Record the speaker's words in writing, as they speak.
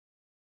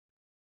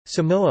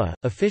Samoa,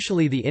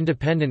 officially the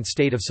independent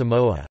state of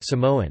Samoa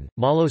Samoan,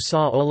 Malo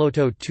sa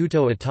Oloto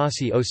Tuto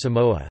Atasi o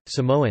Samoa,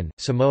 Samoan,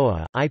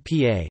 Samoa,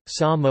 IPA,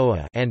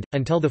 Samoa and,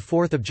 until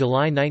 4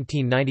 July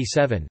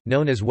 1997,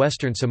 known as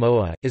Western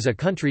Samoa, is a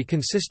country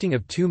consisting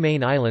of two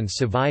main islands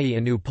Savaii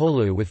and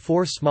Upolu with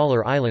four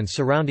smaller islands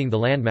surrounding the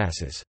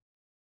landmasses.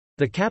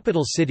 The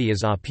capital city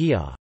is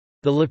Apia.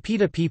 The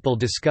Lapita people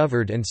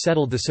discovered and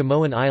settled the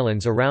Samoan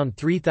Islands around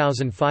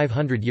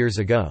 3,500 years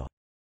ago.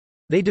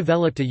 They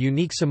developed a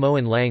unique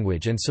Samoan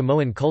language and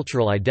Samoan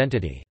cultural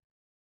identity.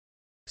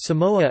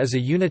 Samoa is a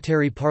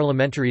unitary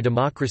parliamentary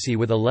democracy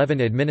with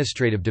 11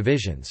 administrative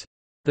divisions.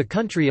 The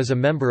country is a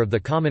member of the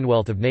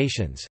Commonwealth of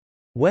Nations.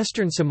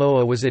 Western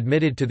Samoa was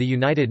admitted to the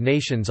United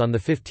Nations on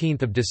 15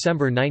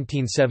 December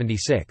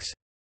 1976.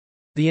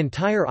 The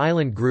entire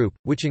island group,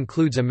 which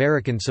includes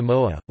American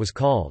Samoa, was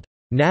called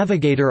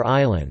Navigator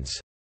Islands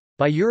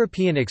by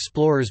European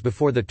explorers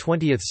before the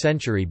 20th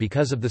century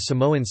because of the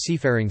Samoan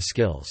seafaring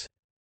skills.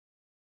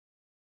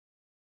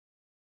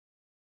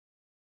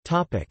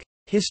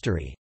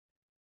 History.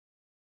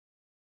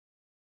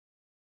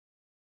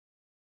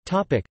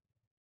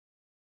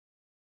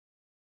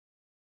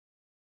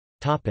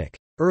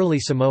 Early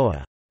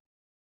Samoa.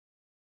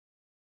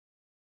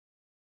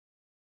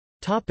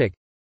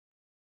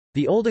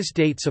 The oldest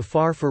date so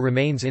far for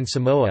remains in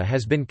Samoa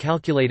has been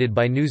calculated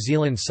by New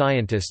Zealand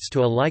scientists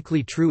to a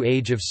likely true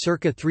age of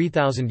circa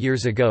 3,000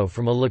 years ago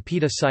from a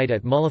Lapita site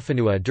at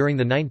Mulifanua during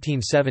the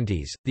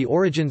 1970s. The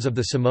origins of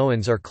the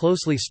Samoans are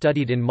closely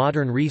studied in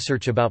modern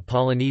research about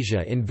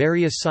Polynesia in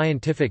various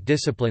scientific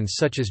disciplines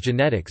such as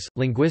genetics,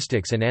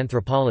 linguistics, and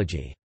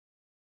anthropology.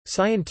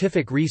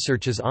 Scientific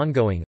research is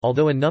ongoing,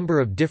 although a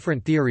number of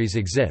different theories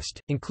exist,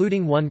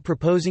 including one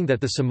proposing that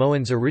the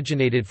Samoans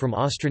originated from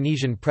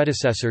Austronesian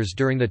predecessors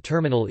during the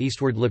terminal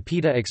eastward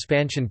Lapita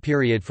expansion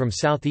period from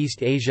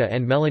Southeast Asia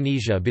and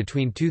Melanesia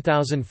between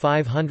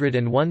 2500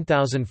 and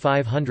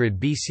 1500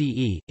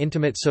 BCE.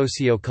 Intimate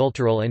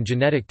socio-cultural and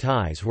genetic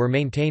ties were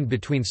maintained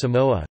between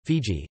Samoa,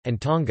 Fiji, and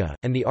Tonga,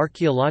 and the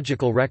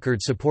archaeological record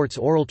supports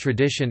oral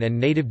tradition and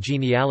native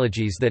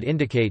genealogies that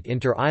indicate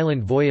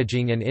inter-island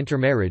voyaging and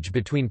intermarriage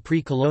between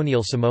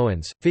pre-colonial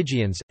Samoans,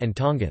 Fijians, and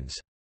Tongans.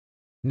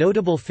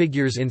 Notable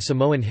figures in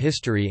Samoan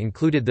history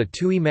included the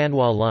Tui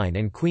Manua line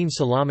and Queen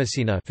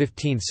Salamasina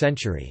 15th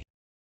century.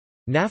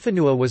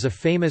 Nafanua was a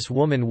famous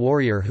woman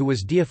warrior who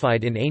was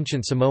deified in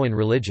ancient Samoan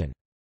religion.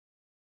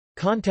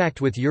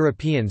 Contact with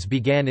Europeans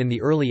began in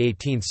the early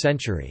 18th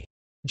century.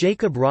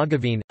 Jacob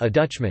Roggeveen, a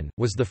Dutchman,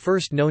 was the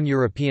first known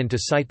European to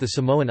sight the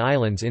Samoan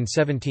Islands in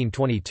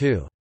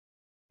 1722.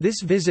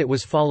 This visit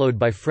was followed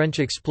by French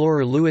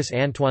explorer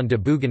Louis-Antoine de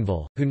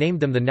Bougainville, who named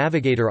them the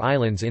Navigator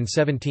Islands in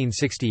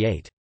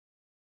 1768.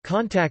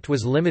 Contact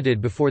was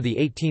limited before the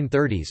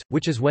 1830s,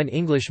 which is when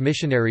English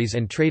missionaries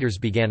and traders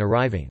began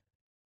arriving.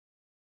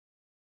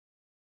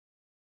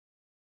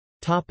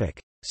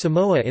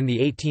 Samoa in the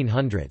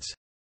 1800s.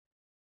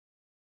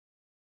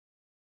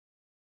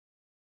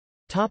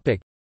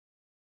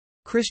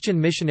 Christian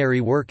missionary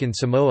work in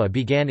Samoa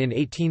began in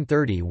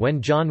 1830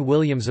 when John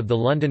Williams of the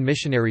London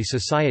Missionary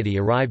Society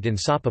arrived in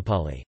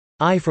Sapopali,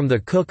 from the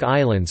Cook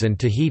Islands and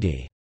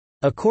Tahiti.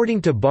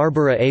 According to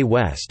Barbara A.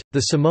 West,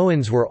 the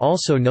Samoans were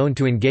also known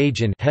to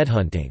engage in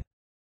headhunting,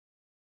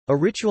 a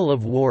ritual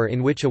of war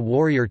in which a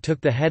warrior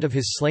took the head of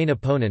his slain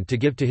opponent to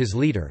give to his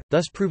leader,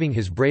 thus proving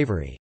his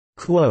bravery.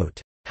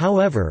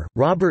 However,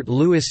 Robert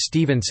Louis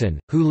Stevenson,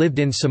 who lived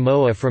in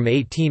Samoa from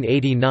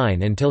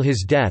 1889 until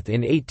his death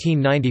in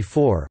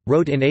 1894,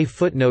 wrote in a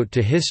footnote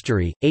to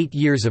history, 8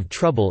 years of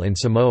trouble in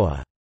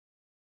Samoa.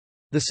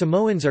 The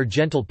Samoans are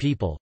gentle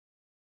people.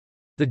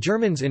 The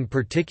Germans in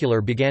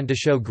particular began to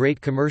show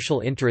great commercial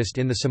interest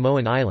in the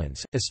Samoan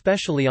Islands,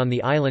 especially on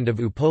the island of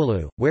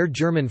Upolu, where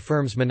German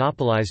firms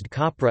monopolized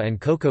copra and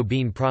cocoa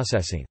bean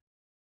processing.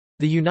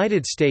 The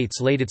United States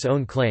laid its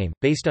own claim,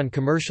 based on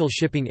commercial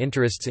shipping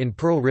interests in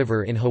Pearl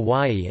River in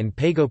Hawaii and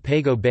Pago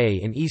Pago Bay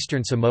in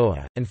eastern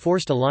Samoa, and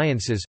forced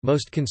alliances,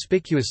 most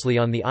conspicuously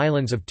on the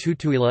islands of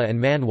Tutuila and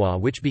Manua,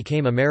 which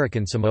became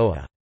American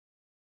Samoa.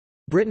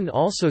 Britain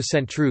also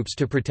sent troops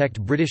to protect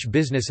British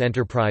business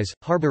enterprise,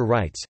 harbour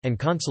rights, and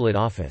consulate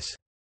office.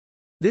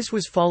 This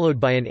was followed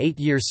by an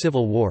 8-year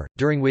civil war,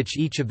 during which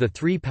each of the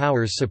three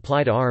powers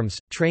supplied arms,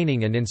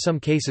 training and in some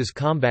cases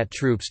combat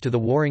troops to the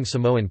warring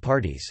Samoan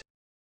parties.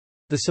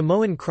 The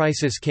Samoan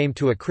crisis came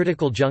to a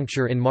critical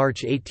juncture in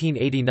March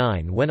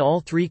 1889 when all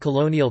three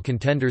colonial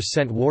contenders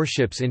sent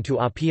warships into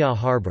Apia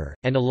harbour,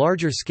 and a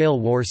larger-scale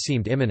war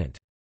seemed imminent.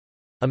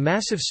 A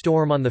massive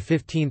storm on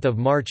 15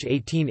 March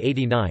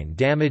 1889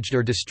 damaged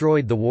or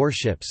destroyed the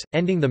warships,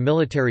 ending the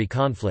military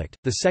conflict.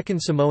 The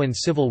Second Samoan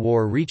Civil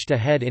War reached a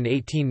head in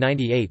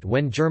 1898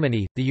 when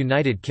Germany, the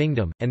United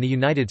Kingdom, and the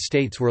United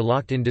States were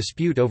locked in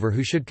dispute over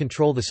who should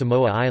control the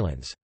Samoa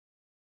Islands.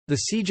 The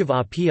Siege of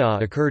Apia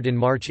occurred in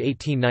March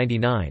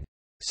 1899.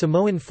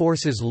 Samoan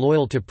forces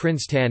loyal to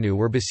Prince Tanu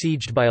were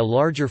besieged by a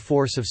larger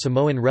force of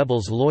Samoan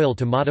rebels loyal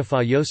to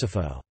Matafa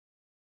Yosefo.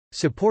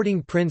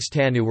 Supporting Prince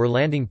Tanu were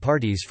landing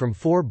parties from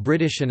 4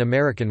 British and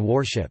American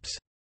warships.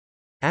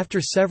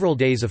 After several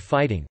days of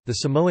fighting, the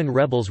Samoan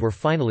rebels were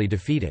finally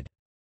defeated.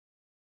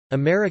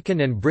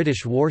 American and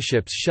British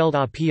warships shelled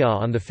Apia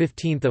on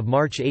 15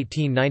 March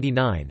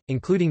 1899,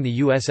 including the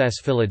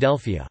USS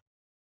Philadelphia.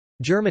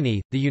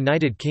 Germany, the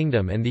United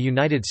Kingdom and the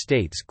United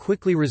States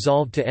quickly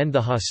resolved to end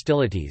the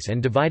hostilities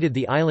and divided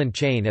the island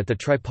chain at the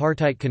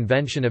Tripartite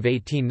Convention of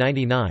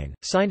 1899,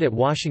 signed at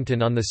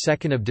Washington on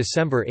 2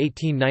 December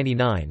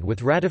 1899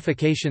 with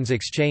ratifications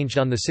exchanged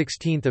on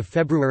 16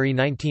 February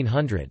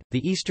 1900.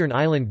 The Eastern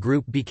Island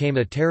Group became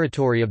a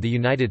territory of the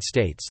United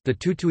States, the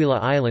Tutuila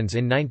Islands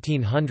in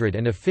 1900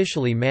 and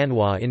officially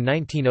Manua in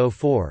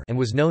 1904, and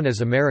was known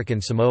as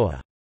American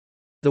Samoa.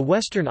 The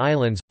Western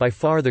Islands, by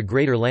far the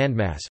greater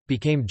landmass,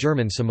 became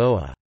German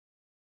Samoa.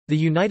 The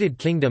United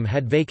Kingdom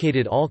had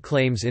vacated all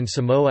claims in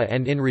Samoa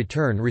and in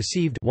return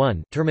received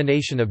 1.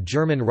 Termination of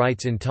German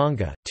rights in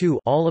Tonga, 2.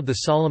 All of the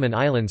Solomon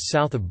Islands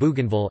south of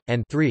Bougainville,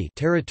 and 3.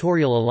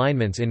 Territorial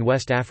alignments in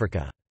West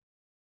Africa.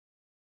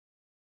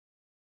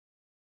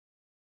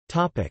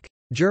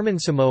 German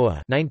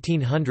Samoa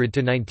 1900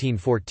 to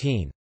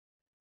 1914.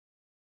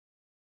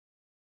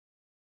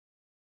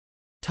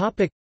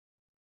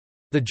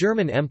 The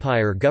German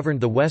Empire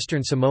governed the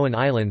western Samoan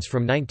Islands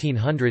from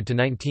 1900 to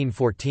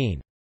 1914.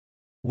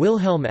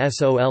 Wilhelm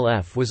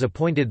Solf was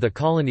appointed the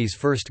colony's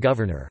first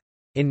governor.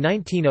 In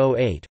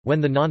 1908, when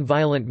the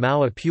nonviolent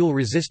Mau Apule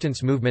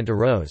resistance movement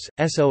arose,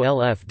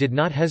 Solf did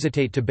not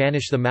hesitate to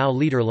banish the Mau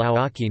leader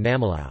Lauaki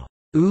Namalau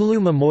Ulu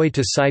Mamoy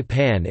to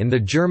Saipan in the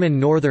German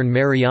Northern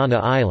Mariana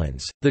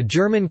Islands. The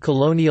German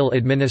colonial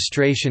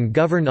administration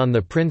governed on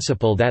the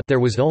principle that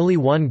there was only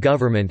one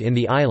government in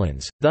the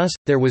islands, thus,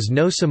 there was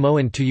no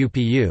Samoan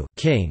Tuupu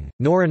king,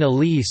 nor an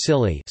Ali'i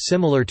Sili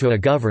similar to a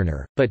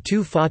governor, but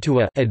two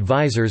Fatua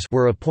advisors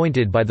were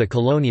appointed by the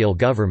colonial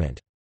government.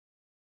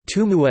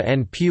 Tumua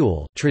and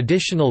Pule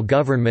traditional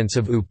governments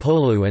of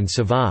Upolu and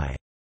Savai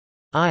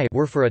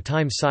were for a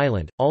time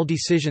silent. All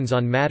decisions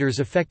on matters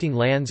affecting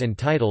lands and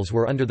titles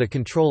were under the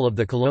control of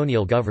the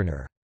colonial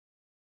governor.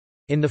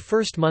 In the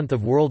first month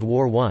of World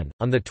War I,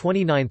 on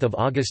 29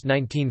 August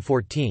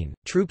 1914,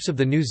 troops of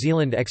the New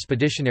Zealand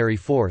Expeditionary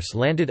Force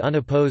landed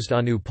unopposed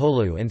on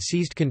Upolu and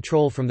seized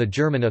control from the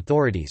German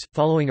authorities,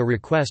 following a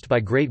request by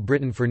Great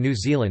Britain for New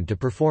Zealand to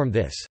perform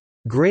this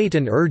great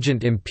and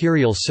urgent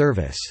imperial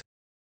service.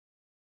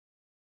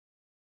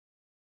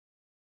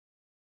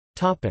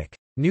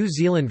 New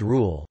Zealand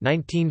rule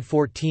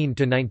 1914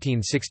 to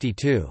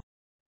 1962.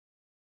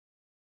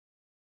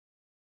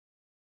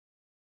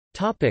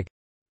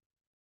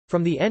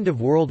 From the end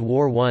of World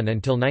War I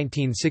until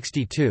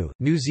 1962,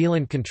 New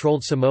Zealand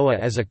controlled Samoa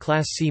as a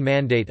Class C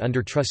mandate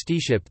under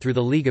trusteeship through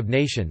the League of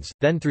Nations,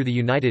 then through the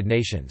United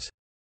Nations.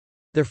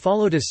 There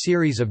followed a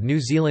series of New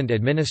Zealand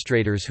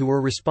administrators who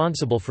were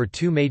responsible for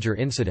two major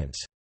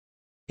incidents.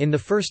 In the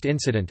first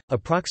incident,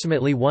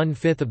 approximately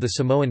one-fifth of the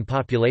Samoan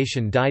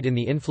population died in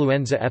the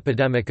influenza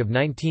epidemic of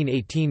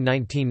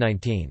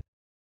 1918–1919.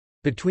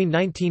 Between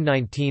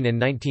 1919 and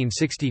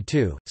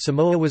 1962,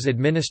 Samoa was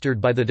administered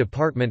by the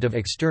Department of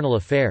External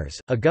Affairs,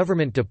 a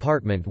government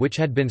department which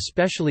had been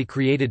specially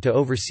created to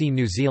oversee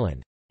New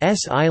Zealand's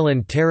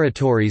island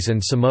territories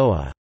and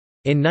Samoa.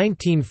 In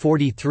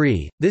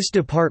 1943, this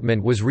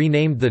department was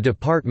renamed the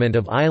Department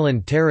of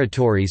Island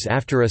Territories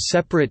after a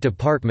separate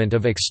Department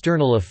of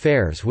External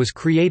Affairs was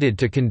created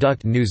to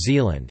conduct New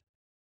Zealand's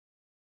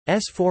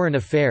foreign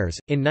affairs.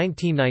 In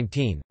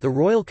 1919, the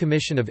Royal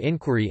Commission of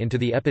Inquiry into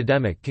the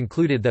epidemic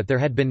concluded that there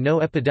had been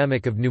no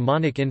epidemic of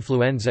pneumonic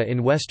influenza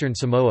in Western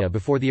Samoa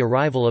before the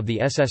arrival of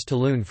the SS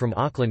Talune from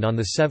Auckland on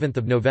 7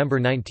 November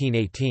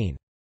 1918.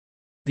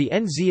 The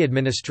NZ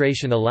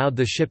administration allowed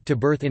the ship to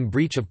berth in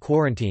breach of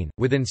quarantine.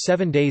 Within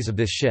 7 days of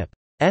this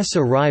ship's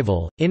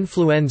arrival,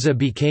 influenza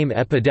became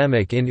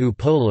epidemic in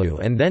Upolu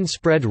and then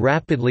spread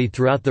rapidly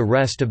throughout the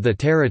rest of the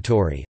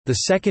territory.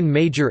 The second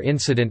major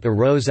incident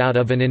arose out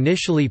of an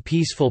initially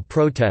peaceful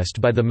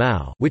protest by the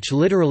Mau, which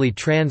literally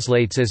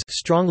translates as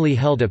strongly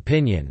held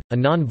opinion, a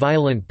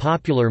non-violent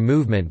popular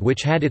movement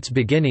which had its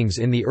beginnings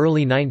in the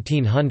early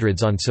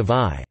 1900s on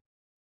Savai.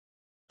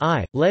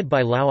 Led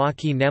by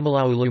Lauaki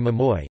Namalaulu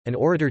Mamoy, an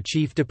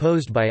orator-chief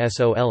deposed by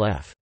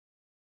Solf.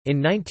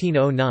 In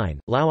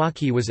 1909,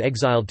 Lauaki was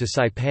exiled to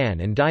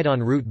Saipan and died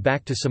en route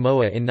back to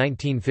Samoa in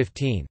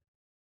 1915.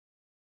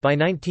 By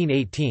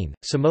 1918,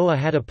 Samoa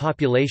had a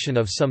population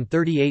of some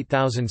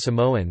 38,000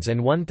 Samoans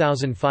and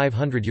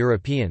 1,500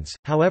 Europeans.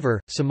 However,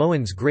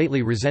 Samoans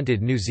greatly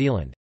resented New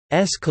Zealand's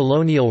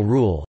colonial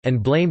rule,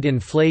 and blamed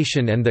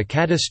inflation and the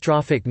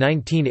catastrophic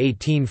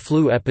 1918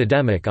 flu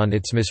epidemic on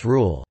its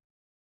misrule.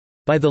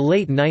 By the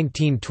late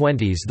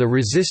 1920s, the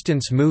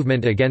resistance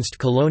movement against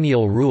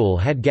colonial rule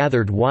had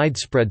gathered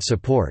widespread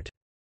support.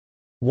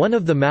 One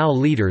of the Mau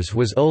leaders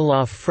was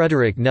Olaf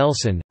Frederick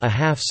Nelson, a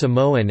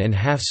half-Samoan and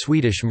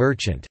half-Swedish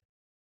merchant.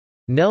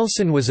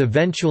 Nelson was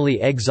eventually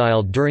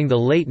exiled during the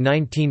late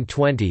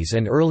 1920s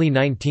and early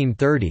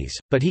 1930s,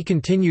 but he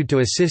continued to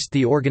assist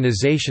the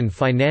organization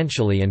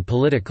financially and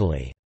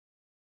politically.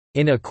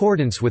 In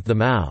accordance with the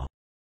Mau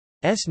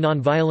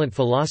nonviolent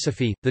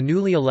philosophy. The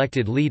newly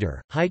elected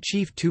leader, High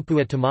Chief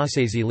Tupua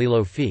Tamasese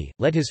Lilofi,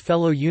 led his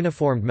fellow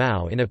uniformed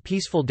Mao in a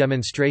peaceful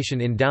demonstration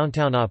in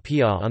downtown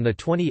Apia on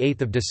 28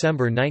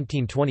 December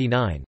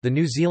 1929. The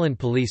New Zealand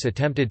police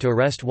attempted to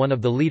arrest one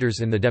of the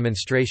leaders in the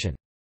demonstration.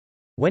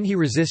 When he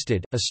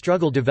resisted, a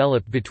struggle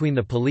developed between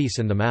the police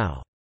and the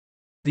Mao.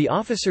 The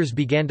officers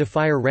began to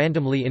fire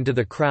randomly into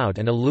the crowd,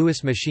 and a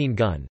Lewis machine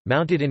gun,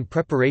 mounted in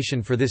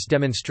preparation for this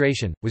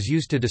demonstration, was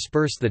used to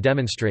disperse the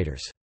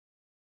demonstrators.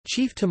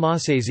 Chief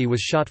Tamasese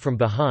was shot from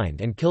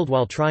behind and killed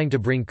while trying to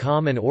bring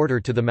calm and order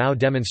to the Mao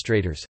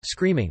demonstrators,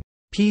 screaming,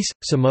 "Peace,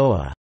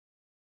 Samoa!"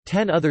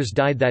 10 others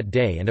died that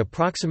day and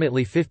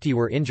approximately 50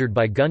 were injured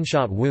by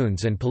gunshot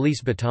wounds and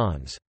police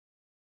batons.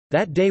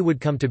 That day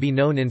would come to be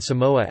known in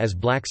Samoa as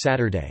Black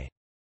Saturday.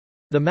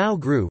 The Mao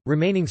grew,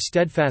 remaining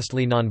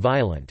steadfastly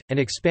nonviolent, and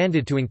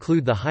expanded to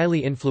include the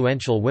highly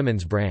influential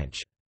women's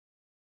branch.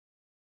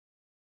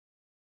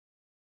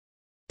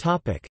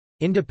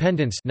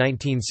 Independence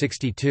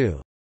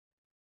 1962.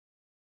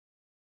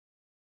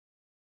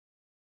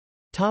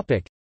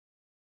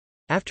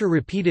 After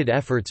repeated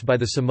efforts by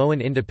the Samoan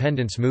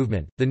independence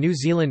movement, the New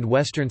Zealand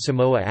Western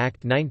Samoa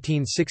Act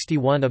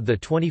 1961 of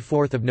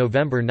 24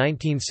 November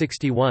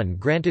 1961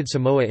 granted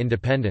Samoa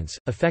independence,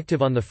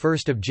 effective on 1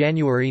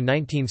 January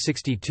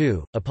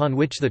 1962, upon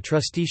which the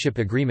trusteeship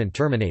agreement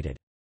terminated.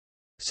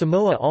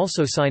 Samoa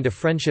also signed a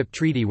friendship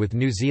treaty with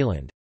New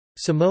Zealand.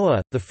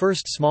 Samoa, the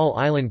first small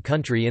island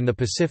country in the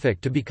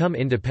Pacific to become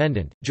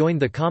independent,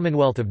 joined the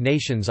Commonwealth of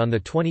Nations on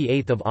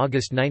 28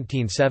 August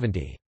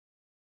 1970.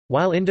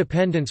 While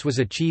independence was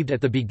achieved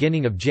at the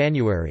beginning of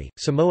January,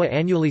 Samoa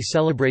annually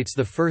celebrates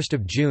 1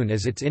 June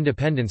as its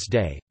Independence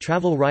Day.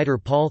 Travel writer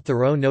Paul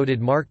Theroux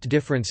noted marked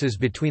differences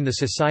between the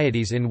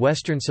societies in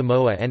Western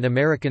Samoa and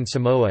American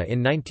Samoa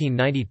in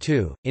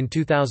 1992. In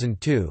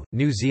 2002,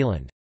 New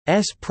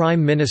Zealand's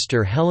Prime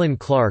Minister Helen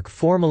Clark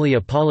formally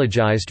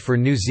apologized for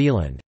New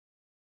Zealand's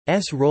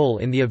role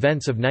in the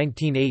events of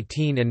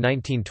 1918 and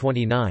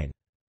 1929.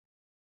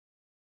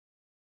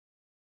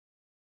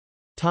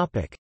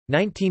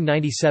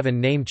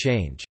 1997 name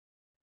change.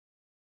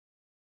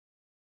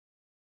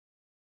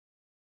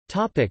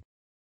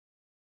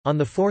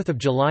 On 4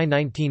 July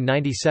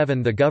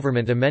 1997 the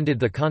government amended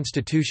the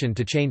constitution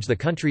to change the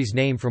country's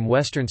name from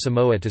Western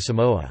Samoa to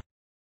Samoa.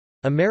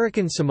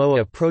 American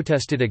Samoa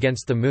protested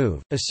against the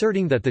move,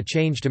 asserting that the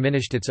change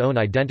diminished its own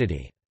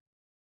identity.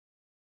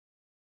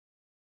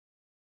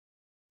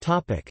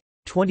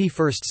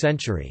 21st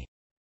century.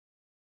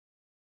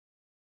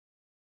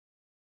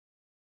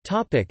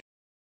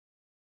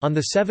 On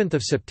 7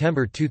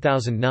 September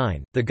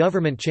 2009, the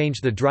government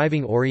changed the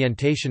driving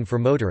orientation for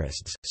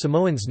motorists.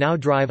 Samoans now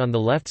drive on the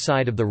left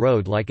side of the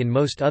road like in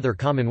most other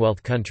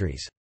Commonwealth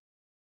countries.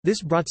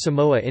 This brought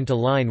Samoa into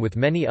line with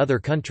many other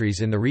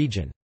countries in the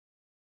region.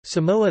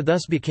 Samoa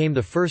thus became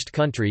the first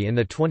country in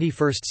the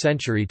 21st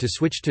century to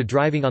switch to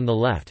driving on the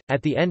left.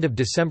 At the end of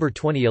December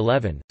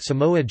 2011,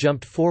 Samoa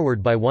jumped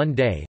forward by one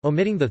day,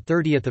 omitting the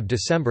 30th of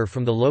December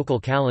from the local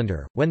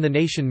calendar, when the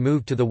nation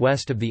moved to the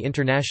west of the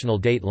international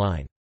date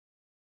line.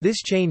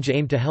 This change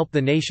aimed to help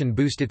the nation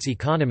boost its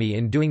economy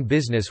in doing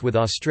business with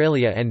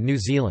Australia and New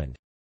Zealand.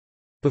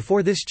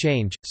 Before this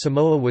change,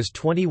 Samoa was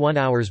 21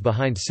 hours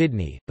behind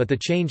Sydney, but the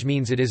change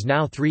means it is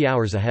now 3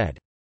 hours ahead.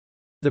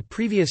 The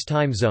previous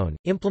time zone,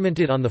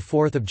 implemented on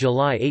 4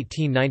 July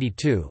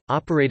 1892,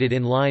 operated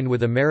in line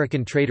with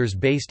American traders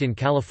based in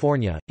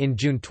California. In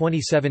June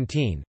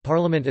 2017,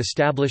 Parliament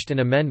established an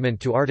amendment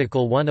to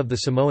Article 1 of the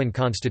Samoan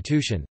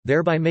Constitution,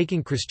 thereby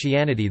making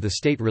Christianity the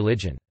state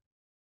religion.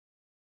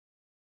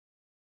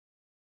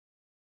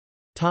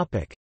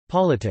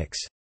 Politics.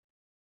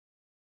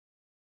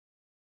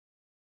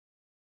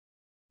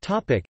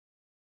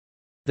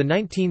 The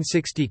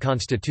 1960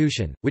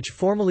 Constitution, which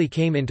formally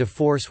came into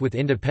force with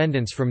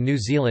independence from New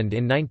Zealand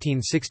in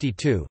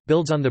 1962,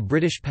 builds on the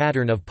British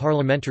pattern of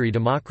parliamentary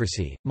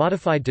democracy,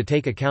 modified to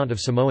take account of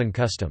Samoan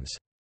customs.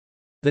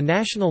 The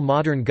national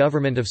modern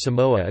government of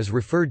Samoa is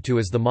referred to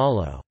as the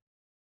Malo.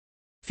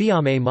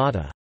 Fiame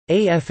Mata.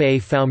 Afa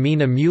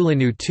Faumina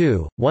Mulinu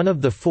II, one of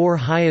the 4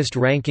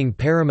 highest-ranking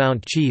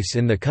paramount chiefs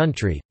in the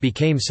country,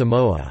 became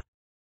Samoa's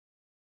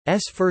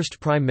first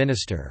prime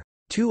minister.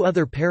 2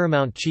 other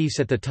paramount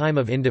chiefs at the time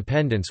of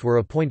independence were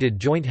appointed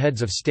joint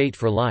heads of state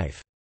for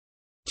life.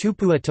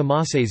 Tupua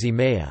Tamasese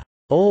Mea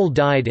Ole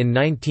died in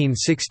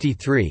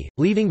 1963,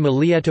 leaving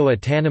Malietoa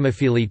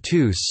Tanamafili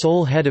II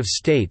sole head of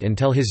state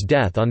until his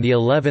death on the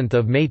 11th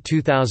of May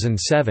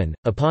 2007,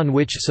 upon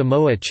which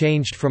Samoa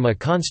changed from a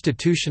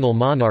constitutional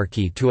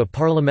monarchy to a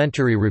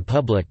parliamentary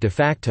republic de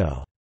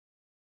facto.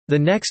 The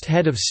next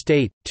head of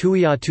state,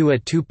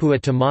 Tuiatua Tupua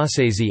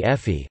Tamasese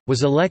Efi,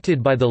 was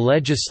elected by the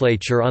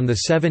legislature on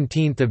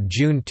 17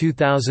 June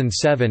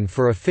 2007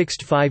 for a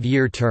fixed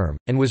 5-year term,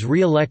 and was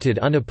re-elected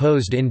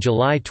unopposed in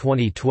July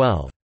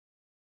 2012.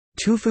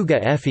 Tufuga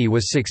Efi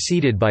was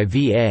succeeded by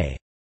V.A.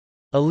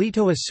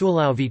 Alitoa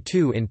Sualauvi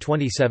II in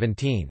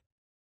 2017.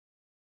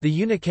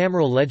 The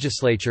unicameral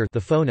legislature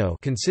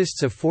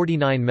consists of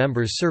 49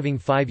 members serving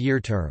 5-year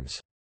terms.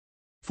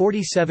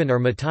 47 are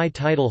Matai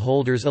title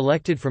holders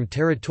elected from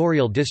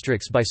territorial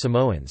districts by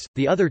Samoans,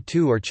 the other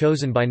 2 are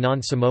chosen by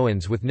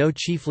non-Samoans with no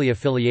chiefly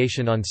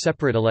affiliation on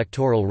separate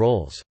electoral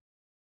rolls.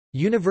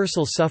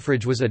 Universal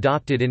suffrage was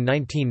adopted in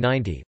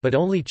 1990, but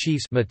only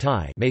chiefs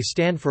Matai may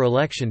stand for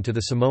election to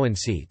the Samoan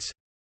seats.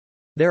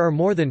 There are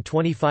more than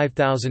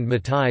 25,000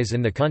 Matais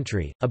in the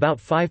country, about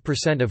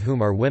 5% of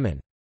whom are women.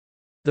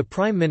 The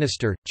Prime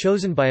Minister,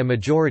 chosen by a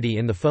majority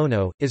in the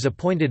Fono, is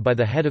appointed by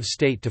the head of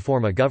state to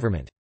form a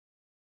government.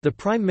 The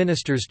Prime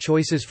Minister's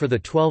choices for the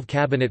 12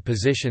 cabinet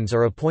positions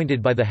are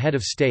appointed by the head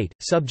of state,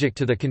 subject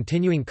to the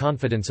continuing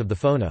confidence of the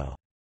Fono.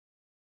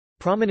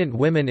 Prominent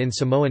women in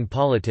Samoan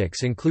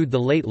politics include the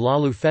late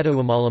Lalu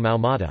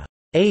Fetoumalamau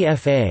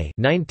AFA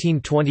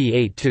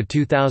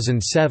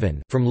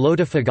 1928–2007 from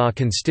Lotofaga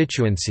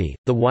constituency,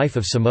 the wife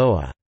of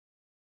Samoa's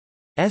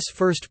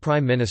first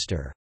Prime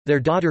Minister. Their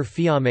daughter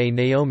Fiame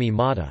Naomi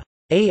Mata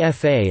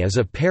AFA is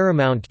a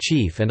paramount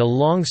chief and a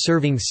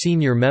long-serving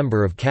senior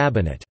member of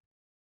cabinet.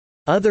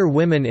 Other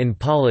women in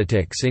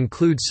politics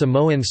include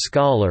Samoan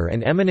scholar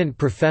and eminent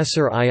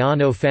professor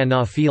Iano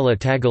Fanafila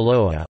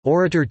Tagaloa,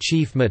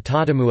 orator-chief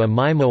Matatamua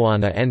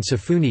Maimoana and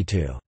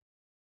Safunitu.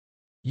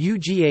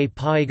 Uga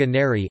Paiga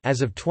Neri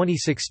as of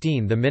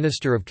 2016 the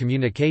Minister of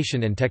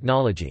Communication and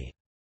Technology.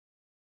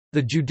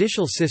 The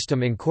judicial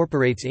system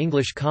incorporates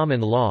English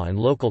common law and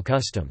local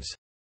customs.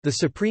 The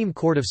Supreme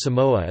Court of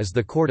Samoa is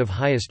the court of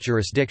highest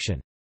jurisdiction.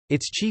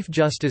 Its Chief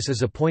Justice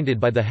is appointed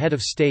by the head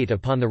of state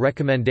upon the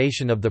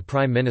recommendation of the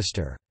Prime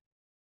Minister.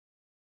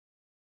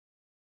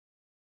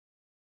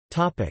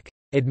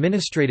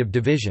 Administrative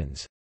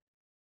divisions.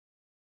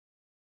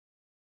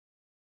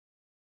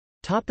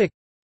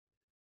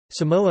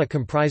 Samoa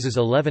comprises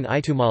 11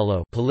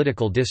 itumalo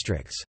political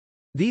districts.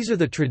 These are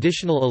the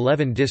traditional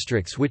 11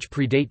 districts which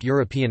predate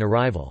European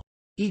arrival.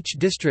 Each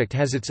district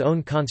has its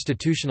own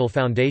constitutional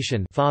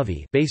foundation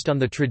based on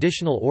the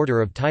traditional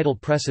order of title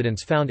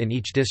precedence found in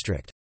each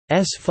district.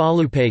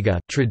 Falupega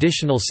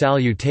traditional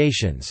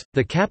salutations.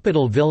 The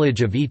capital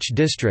village of each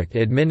district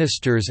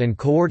administers and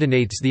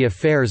coordinates the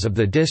affairs of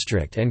the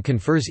district and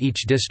confers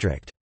each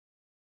district's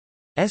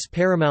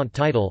paramount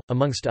title,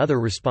 amongst other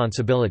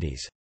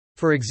responsibilities.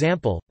 For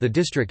example, the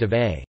district of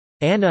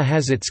Ana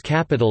has its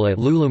capital at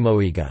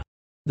Lulumoega.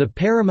 The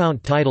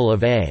paramount title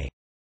of Ana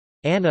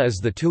is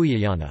the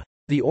Tuiayana.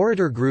 The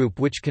orator group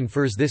which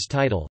confers this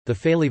title, the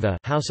Faliva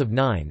House of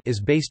Nine, is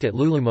based at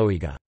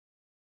Lulumoega.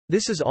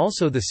 This is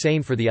also the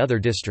same for the other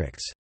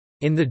districts.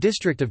 In the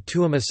district of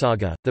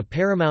Tuamasaga, the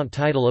paramount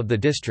title of the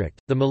district,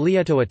 the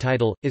Malietoa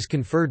title, is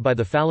conferred by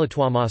the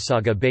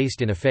Falatuamasaga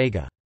based in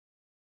Afega.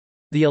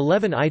 The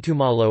 11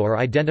 itumalo are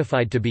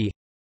identified to be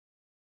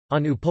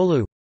on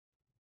Upolu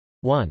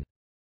 1.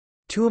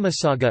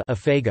 Tuamasaga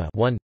Afega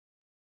 1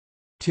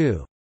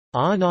 2.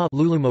 Aana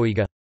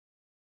Lulumoega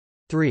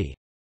 3.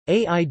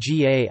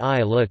 Aiga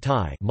I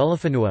Latai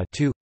Mulifanua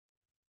 2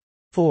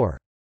 4.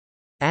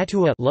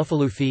 Atua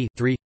Lufalufi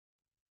 3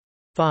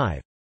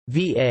 5.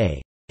 Va.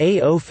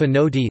 Ao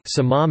Finoti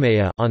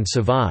Samamea on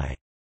Savai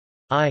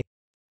I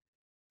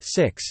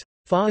 6.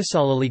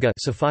 Faasalaliga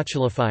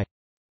Safachalafai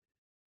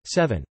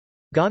 7.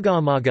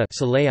 Gagaamaga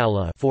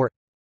Salayaula 4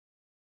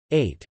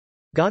 8.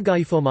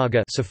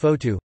 Gagaifomaga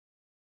Safotu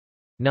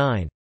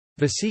 9.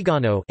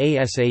 Vasigano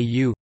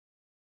Asau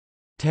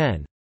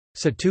 10.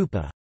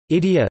 Satupa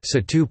Idia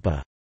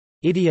Satupa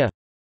Idia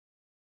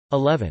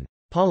 11.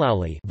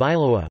 Palauli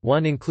Vailoa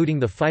 1 including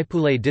the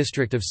Faipule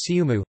district of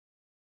Siumu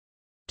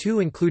 2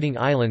 including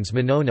islands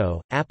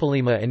Manono,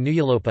 Apalima and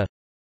Nuyalopa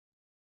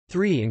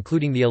 3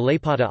 including the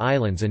Alepata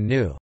Islands and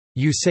New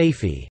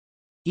Usafi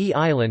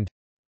Island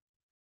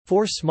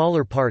 4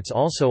 smaller parts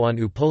also on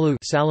Upolu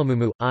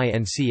Salamumu,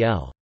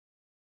 Incl.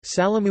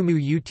 Salamumu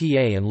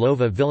Uta and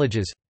Lova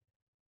villages.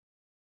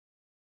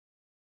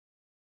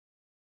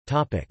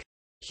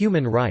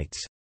 Human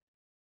rights.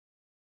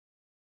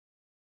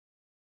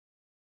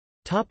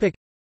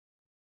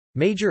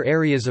 Major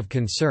areas of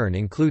concern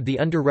include the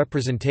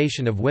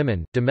underrepresentation of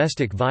women,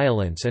 domestic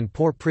violence and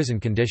poor prison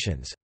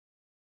conditions.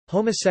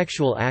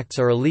 Homosexual acts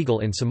are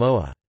illegal in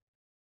Samoa.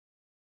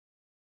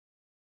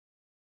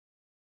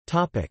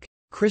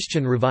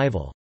 Christian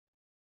revival.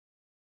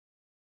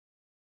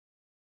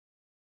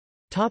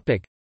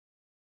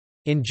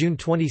 In June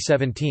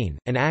 2017,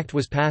 an act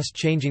was passed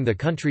changing the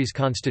country's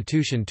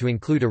constitution to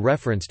include a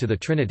reference to the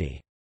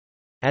Trinity.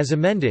 As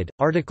amended,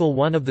 Article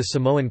 1 of the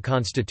Samoan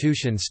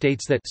Constitution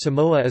states that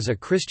Samoa is a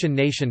Christian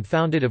nation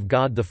founded of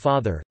God the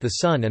Father, the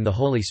Son and the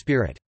Holy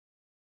Spirit.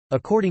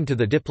 According to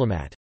the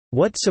diplomat,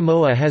 "What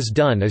Samoa has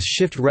done is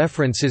shift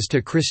references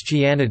to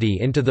Christianity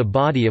into the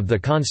body of the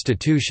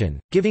Constitution,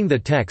 giving the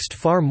text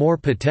far more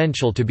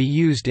potential to be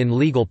used in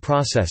legal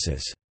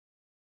processes."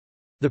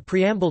 The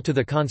preamble to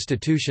the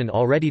Constitution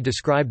already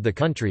described the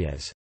country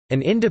as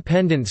an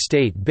independent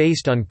state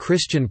based on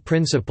Christian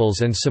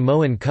principles and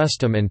Samoan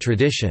custom and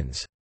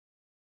traditions.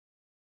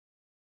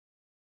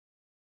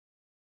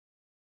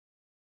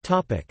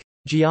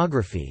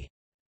 Geography.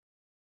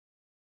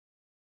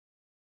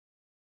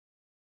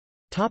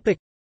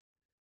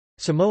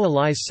 Samoa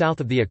lies south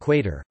of the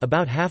equator,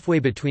 about halfway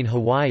between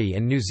Hawaii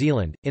and New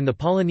Zealand, in the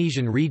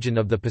Polynesian region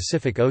of the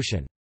Pacific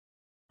Ocean.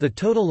 The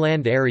total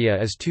land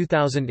area is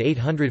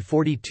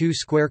 2,842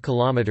 square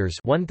kilometers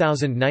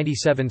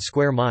 (1,097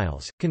 square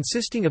miles),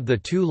 consisting of the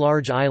two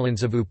large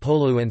islands of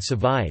Upolu and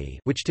Savaii,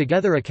 which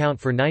together account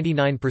for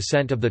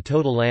 99% of the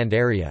total land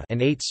area,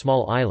 and 8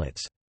 small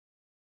islets.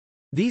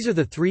 These are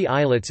the 3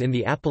 islets in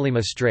the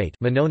Apalima Strait: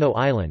 Manono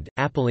Island,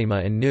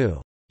 Apalima and New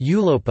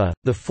Ulopa,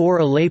 the 4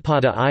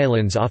 Alepada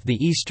Islands off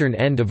the eastern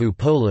end of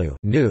Upolu,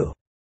 New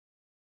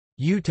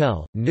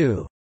Utel,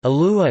 New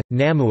Alua,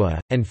 Namua,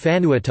 and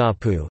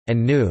Fanuatapu,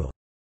 and New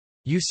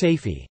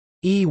Usafi,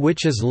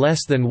 which is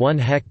less than 1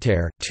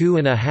 hectare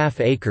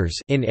 (2.5 acres)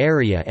 in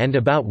area and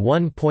about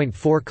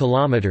 1.4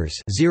 kilometers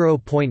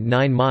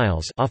 (0.9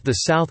 miles) off the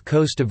south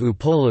coast of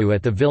Upolu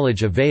at the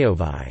village of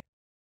Veovai.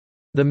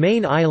 The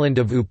main island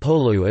of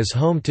Upolu is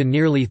home to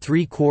nearly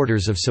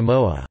 3/4 of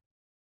Samoa's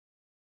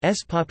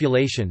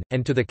population,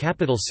 and to the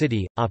capital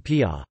city,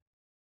 Apia.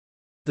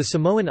 The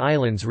Samoan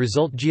Islands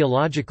result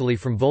geologically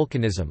from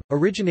volcanism,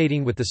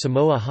 originating with the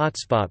Samoa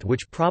hotspot,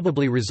 which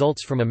probably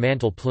results from a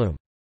mantle plume.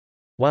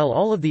 While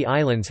all of the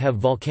islands have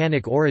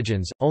volcanic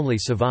origins, only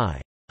Savaii,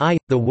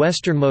 the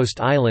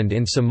westernmost island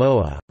in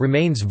Samoa,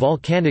 remains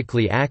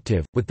volcanically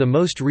active, with the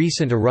most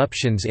recent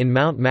eruptions in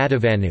Mount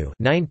Matavanu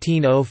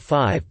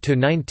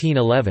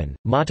 (1905–1911),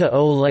 Mata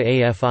Ola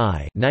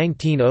Afi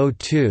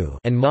 (1902),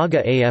 and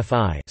Maga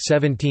Afi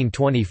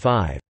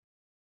 (1725).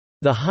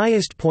 The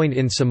highest point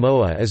in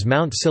Samoa is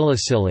Mount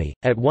Silisili,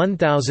 at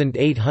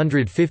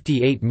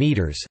 1,858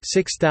 metres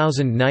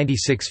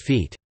 (6,096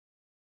 feet).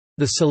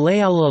 The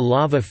Saleaula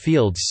lava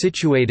fields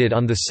situated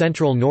on the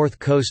central north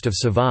coast of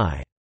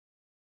Savaii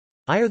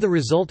are the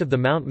result of the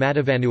Mount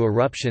Matavanu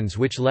eruptions,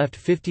 which left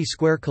 50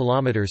 square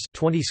kilometers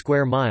 (20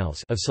 square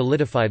miles) of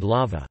solidified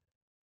lava.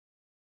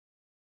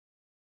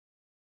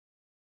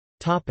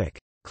 Topic: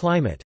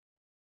 Climate.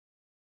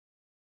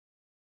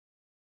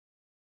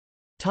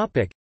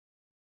 Topic: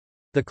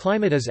 The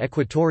climate is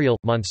equatorial,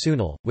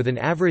 monsoonal, with an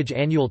average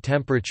annual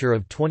temperature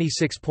of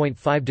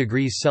 26.5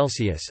 degrees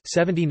Celsius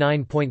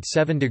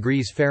 (79.7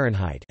 degrees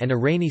Fahrenheit) and a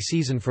rainy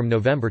season from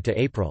November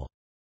to April.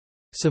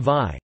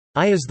 Savaii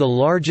is the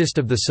largest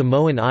of the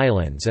Samoan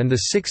Islands and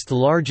the 6th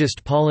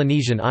largest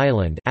Polynesian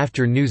island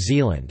after New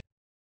Zealand's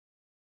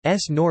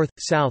North,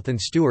 South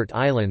and Stewart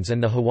Islands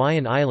and the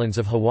Hawaiian Islands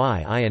of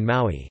Hawaii and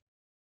Maui.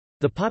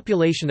 The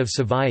population of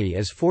Savaii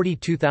is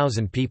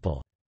 42,000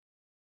 people.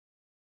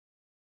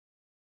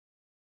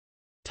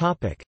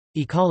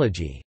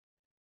 Ecology.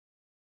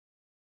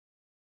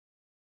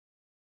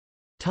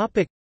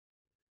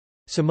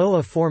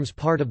 Samoa forms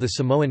part of the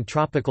Samoan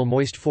tropical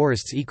moist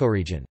forests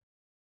ecoregion.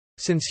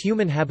 Since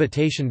human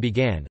habitation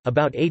began,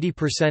 about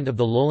 80% of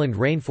the lowland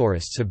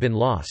rainforests have been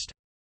lost.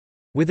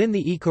 Within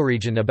the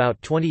ecoregion, about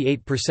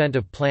 28%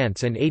 of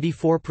plants and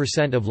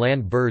 84% of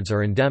land birds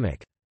are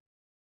endemic.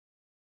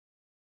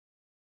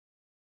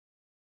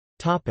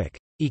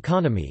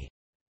 Economy.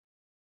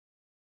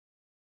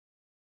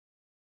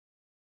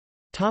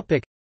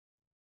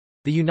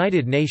 The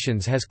United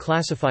Nations has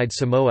classified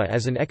Samoa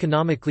as an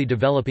economically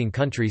developing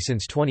country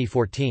since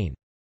 2014.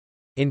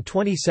 In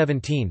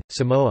 2017,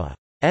 Samoa's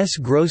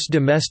gross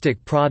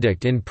domestic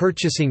product in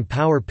purchasing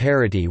power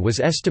parity was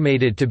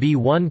estimated to be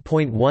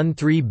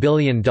 $1.13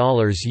 billion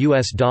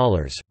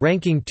US,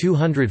 ranking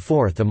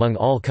 204th among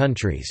all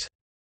countries.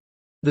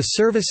 The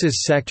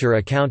services sector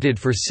accounted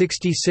for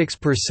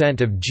 66%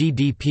 of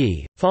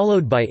GDP,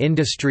 followed by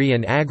industry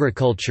and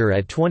agriculture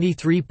at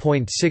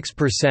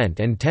 23.6%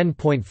 and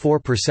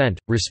 10.4%,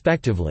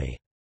 respectively.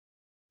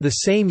 The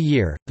same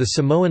year, the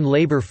Samoan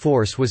labor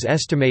force was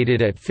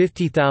estimated at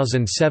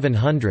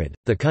 50,700.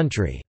 The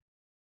country's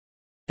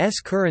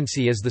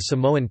currency is the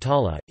Samoan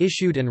tala,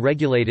 issued and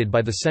regulated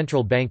by the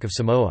Central Bank of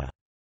Samoa.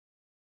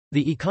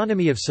 The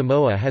economy of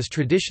Samoa has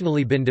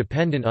traditionally been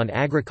dependent on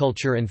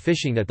agriculture and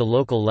fishing at the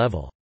local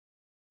level.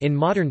 In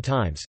modern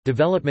times,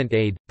 development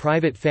aid,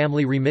 private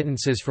family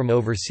remittances from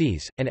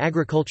overseas, and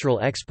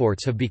agricultural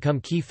exports have become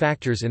key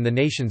factors in the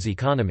nation's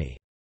economy.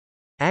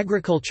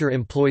 Agriculture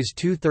employs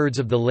 2/3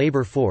 of the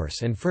labor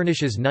force and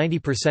furnishes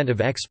 90%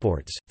 of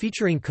exports,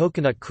 featuring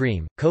coconut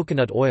cream,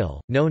 coconut oil,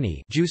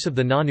 noni, juice of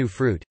the nanu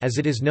fruit, as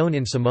it is known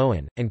in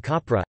Samoan, and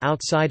copra.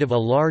 Outside of a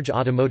large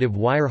automotive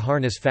wire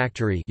harness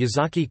factory,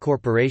 Yazaki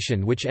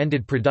Corporation, which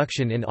ended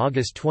production in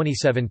August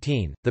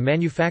 2017, the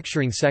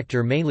manufacturing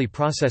sector mainly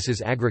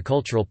processes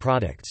agricultural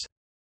products.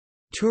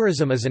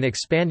 Tourism is an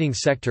expanding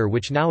sector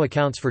which now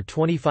accounts for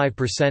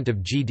 25%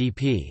 of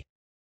GDP.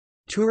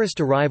 Tourist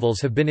arrivals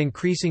have been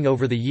increasing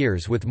over the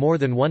years, with more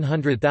than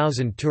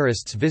 100,000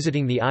 tourists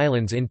visiting the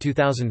islands in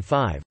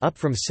 2005, up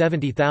from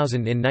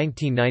 70,000 in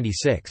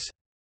 1996.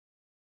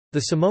 The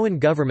Samoan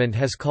government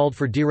has called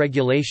for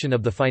deregulation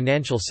of the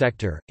financial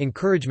sector,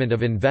 encouragement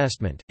of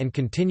investment, and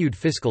continued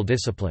fiscal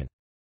discipline.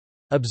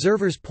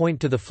 Observers point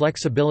to the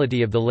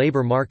flexibility of the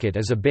labor market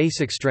as a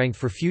basic strength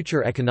for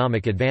future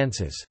economic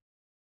advances.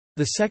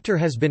 The sector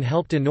has been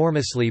helped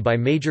enormously by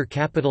major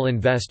capital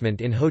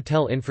investment in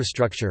hotel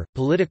infrastructure,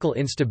 political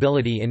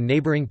instability in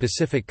neighboring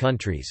Pacific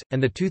countries,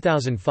 and the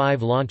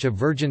 2005 launch of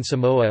Virgin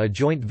Samoa, a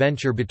joint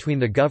venture between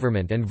the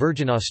government and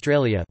Virgin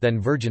Australia,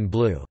 then Virgin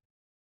Blue.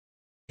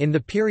 In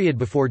the period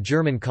before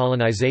German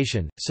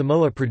colonization,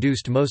 Samoa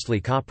produced mostly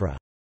copra.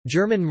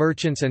 German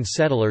merchants and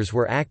settlers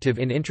were active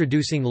in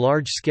introducing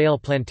large-scale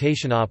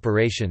plantation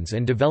operations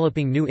and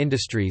developing new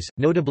industries,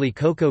 notably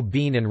cocoa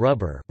bean and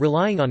rubber,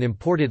 relying on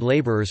imported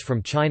laborers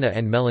from China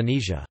and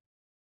Melanesia.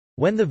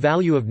 When the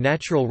value of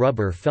natural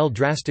rubber fell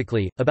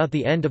drastically, about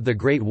the end of the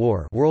Great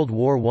War, World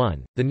War I,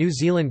 the New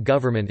Zealand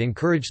government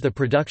encouraged the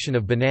production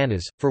of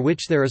bananas, for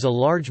which there is a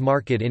large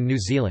market in New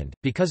Zealand.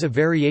 Because of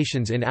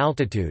variations in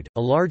altitude,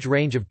 a large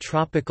range of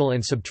tropical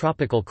and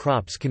subtropical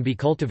crops can be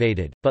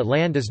cultivated, but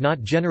land is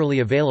not generally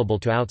available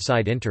to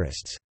outside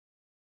interests.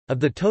 Of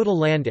the total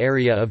land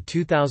area of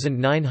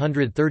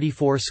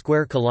 2,934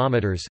 square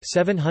kilometers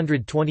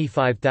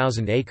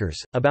 (725,000 acres),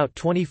 about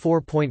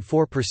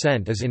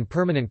 24.4% is in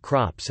permanent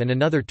crops and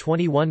another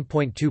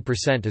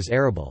 21.2% is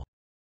arable.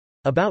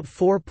 About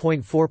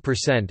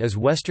 4.4% is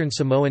Western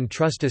Samoan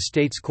Trust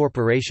Estates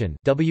Corporation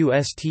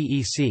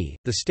 (WSTEC).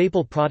 The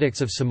staple products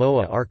of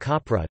Samoa are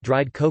copra,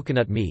 dried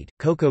coconut meat,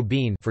 cocoa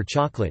bean for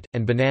chocolate,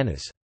 and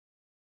bananas.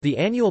 The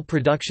annual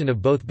production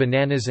of both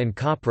bananas and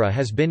copra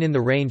has been in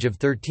the range of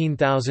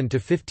 13,000 to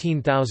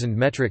 15,000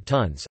 metric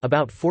tons,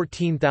 about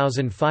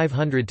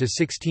 14,500 to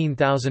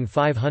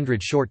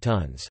 16,500 short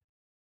tons.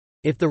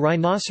 If the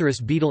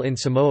rhinoceros beetle in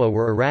Samoa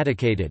were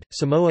eradicated,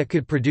 Samoa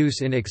could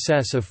produce in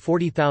excess of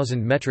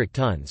 40,000 metric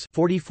tons,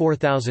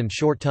 44,000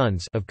 short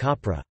tons of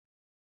copra.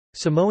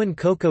 Samoan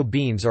cocoa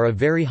beans are of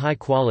very high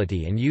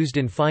quality and used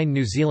in fine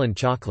New Zealand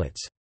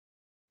chocolates.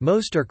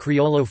 Most are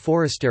Criollo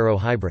Forastero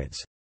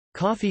hybrids.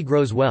 Coffee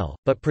grows well,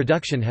 but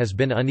production has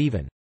been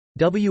uneven.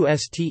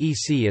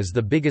 WSTEC is the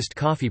biggest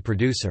coffee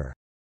producer.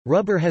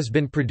 Rubber has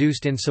been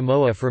produced in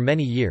Samoa for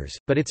many years,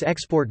 but its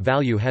export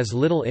value has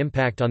little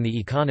impact on the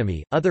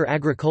economy. Other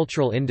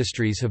agricultural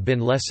industries have been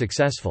less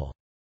successful.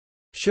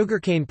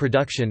 Sugarcane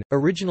production,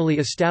 originally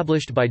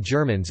established by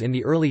Germans in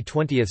the early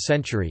 20th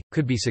century,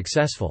 could be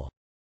successful.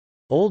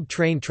 Old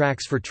train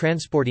tracks for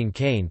transporting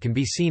cane can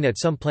be seen at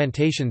some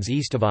plantations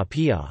east of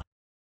Apia.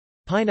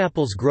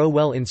 Pineapples grow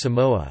well in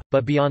Samoa,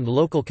 but beyond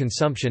local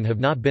consumption have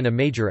not been a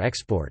major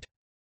export.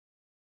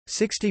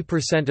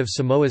 60% of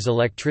Samoa's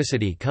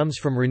electricity comes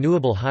from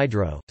renewable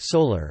hydro,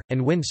 solar,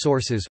 and wind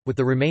sources, with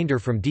the remainder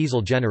from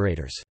diesel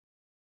generators.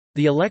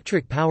 The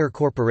Electric Power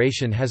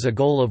Corporation has a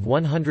goal of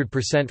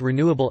 100%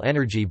 renewable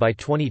energy by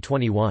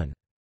 2021.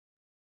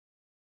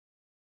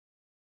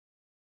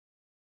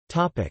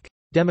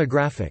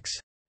 Demographics.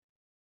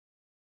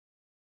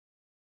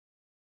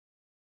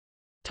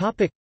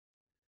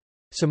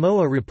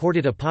 Samoa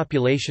reported a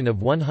population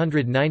of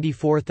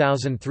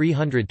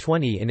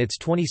 194,320 in its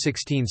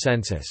 2016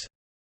 census.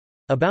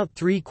 About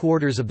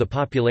three-quarters of the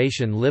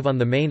population live on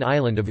the main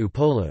island of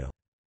Upolu.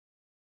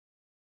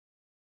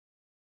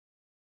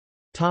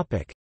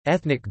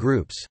 Ethnic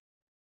groups.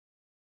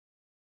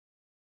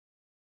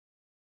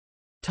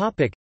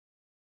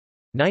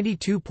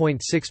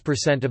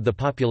 92.6% of the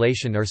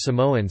population are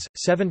Samoans,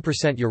 7%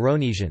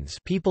 Euronesians,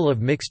 people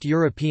of mixed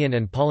European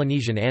and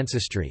Polynesian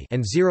ancestry,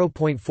 and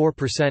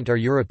 0.4% are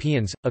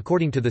Europeans,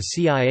 according to the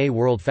CIA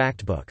World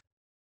Factbook.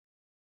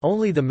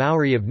 Only the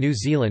Maori of New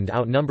Zealand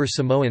outnumber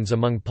Samoans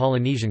among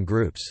Polynesian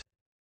groups.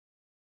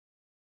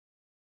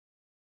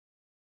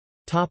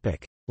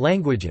 Topic: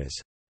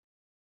 Languages.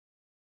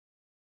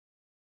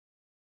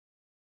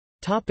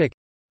 Topic: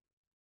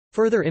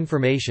 Further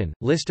information,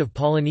 list of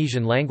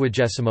Polynesian language.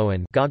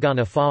 Samoan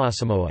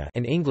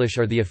and English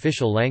are the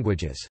official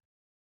languages.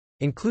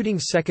 Including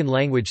second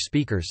language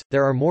speakers,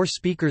 there are more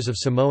speakers of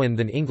Samoan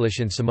than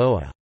English in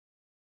Samoa.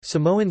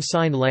 Samoan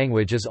Sign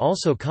Language is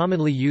also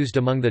commonly used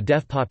among the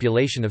deaf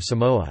population of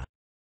Samoa.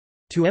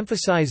 To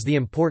emphasize the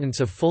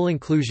importance of full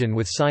inclusion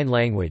with sign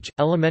language,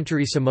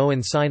 elementary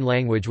Samoan Sign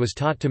Language was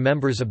taught to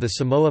members of the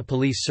Samoa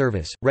Police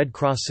Service, Red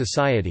Cross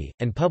Society,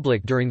 and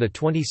public during the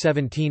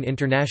 2017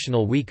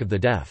 International Week of the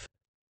Deaf.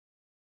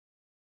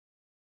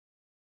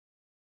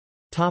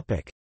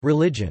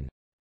 Religion.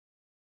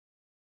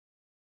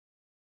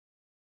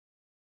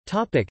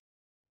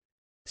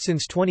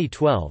 Since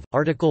 2012,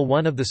 Article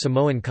 1 of the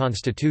Samoan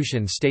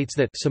Constitution states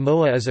that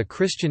Samoa is a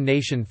Christian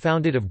nation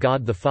founded of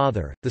God the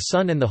Father, the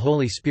Son and the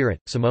Holy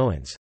Spirit.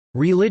 Samoans'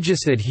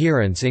 religious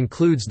adherence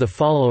includes the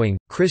following: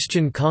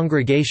 Christian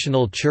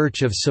Congregational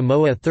Church of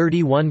Samoa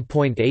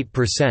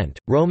 31.8%,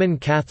 Roman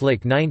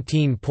Catholic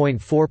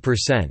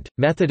 19.4%,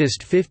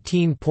 Methodist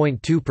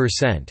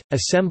 15.2%,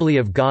 Assembly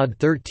of God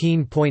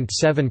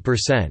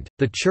 13.7%,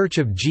 The Church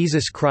of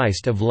Jesus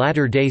Christ of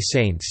Latter-day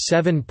Saints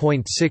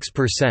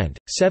 7.6%,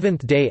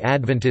 Seventh-day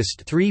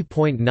Adventist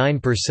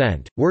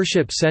 3.9%,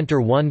 Worship Center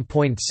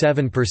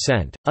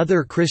 1.7%,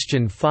 Other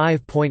Christian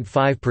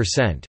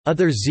 5.5%,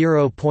 Others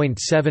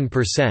 0.7%,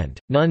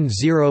 None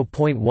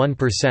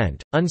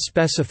 0.1%,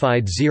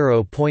 Unspecified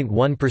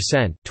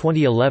 0.1%.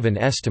 2011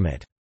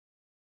 estimate.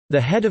 The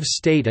head of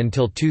state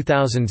until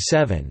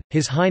 2007,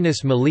 His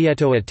Highness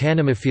Malieto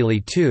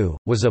Atanamafili II,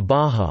 was a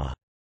Bahá'í.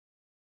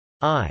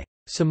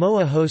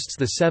 Samoa hosts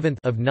the seventh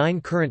of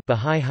 9 current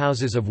Bahá'í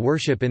houses of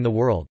worship in the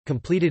world,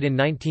 completed in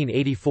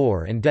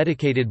 1984 and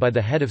dedicated by the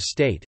head of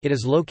state. It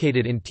is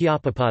located in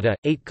Tiapapata,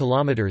 8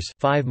 kilometers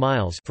 (5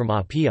 miles) from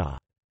Apia.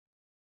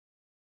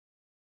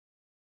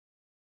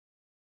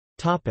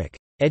 Topic: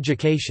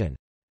 Education.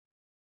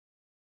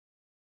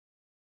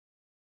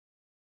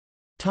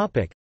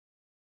 Topic: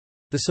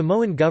 The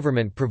Samoan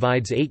government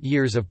provides 8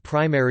 years of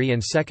primary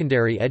and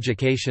secondary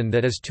education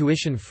that is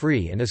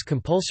tuition-free and is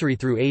compulsory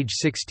through age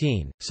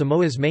 16.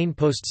 Samoa's main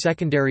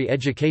post-secondary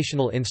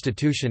educational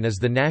institution is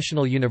the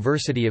National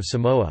University of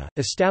Samoa,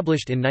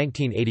 established in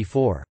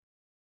 1984.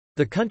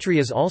 The country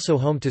is also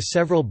home to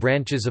several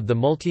branches of the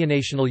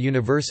Multinational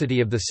University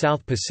of the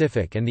South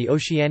Pacific and the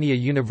Oceania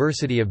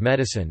University of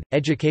Medicine.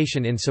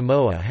 Education in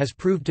Samoa has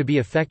proved to be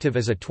effective,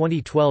 as a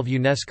 2012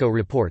 UNESCO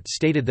report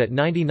stated that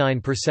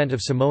 99%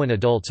 of Samoan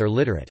adults are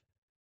literate.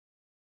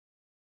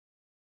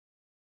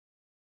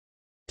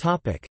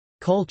 Topic: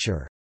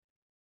 Culture.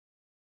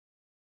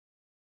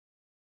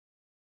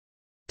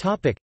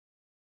 Topic: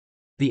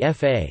 The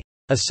F.A.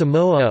 A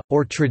Samoa,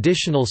 or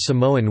traditional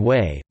Samoan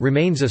way,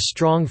 remains a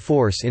strong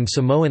force in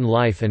Samoan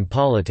life and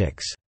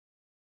politics.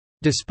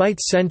 Despite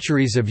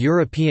centuries of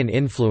European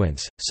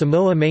influence,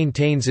 Samoa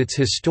maintains its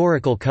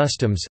historical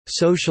customs,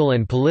 social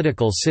and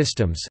political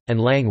systems,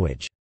 and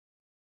language.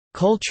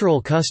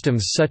 Cultural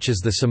customs such as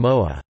the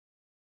Samoa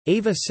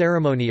Ava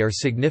ceremony are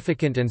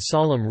significant and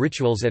solemn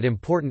rituals at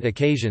important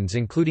occasions,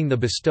 including the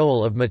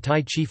bestowal of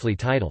Matai chiefly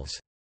titles.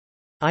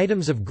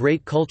 Items of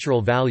great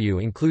cultural value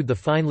include the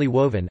finely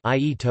woven,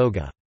 i.e.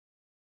 toga.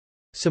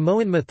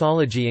 Samoan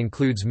mythology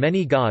includes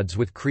many gods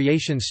with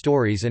creation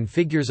stories and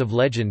figures of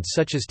legend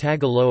such as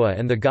Tagaloa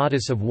and the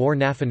goddess of war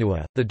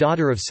Nafanua, the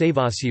daughter of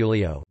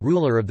Savasiulio,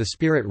 ruler of the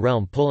spirit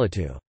realm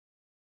Pulatu.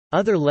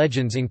 Other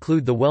legends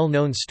include the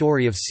well-known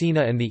story of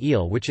Sina and the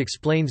eel, which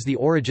explains the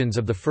origins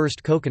of the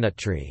first coconut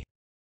tree.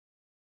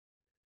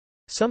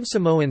 Some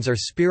Samoans are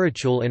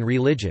spiritual and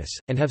religious,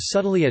 and have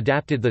subtly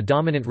adapted the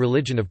dominant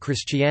religion of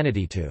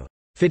Christianity to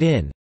fit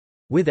in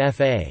with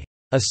F.A.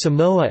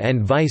 Samoa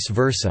and vice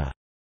versa.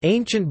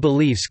 Ancient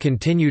beliefs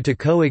continue to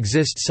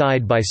coexist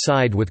side by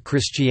side with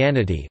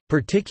Christianity,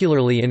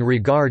 particularly in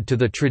regard to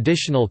the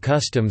traditional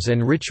customs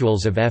and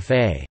rituals of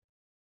F.A.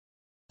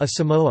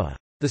 Samoa.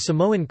 The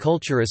Samoan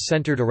culture is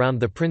centered around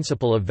the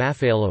principle of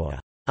Vafealoa,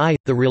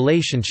 the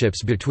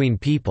relationships between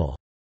people.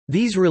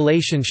 These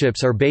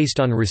relationships are based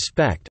on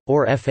respect,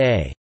 or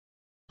F.A.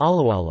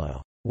 Alawalo.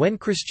 When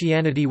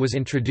Christianity was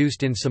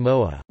introduced in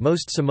Samoa,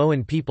 most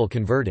Samoan people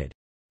converted.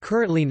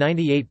 Currently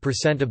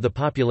 98% of the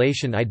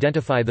population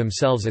identify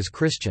themselves as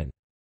Christian.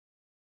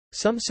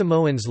 Some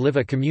Samoans live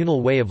a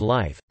communal way of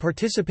life,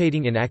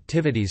 participating in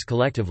activities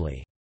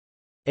collectively.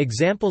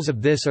 Examples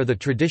of this are the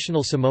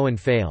traditional Samoan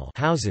fail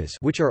houses,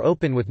 which are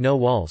open with no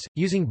walls,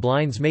 using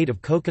blinds made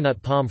of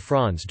coconut palm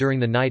fronds during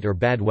the night or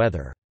bad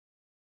weather.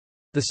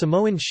 The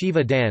Samoan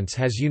Shiva dance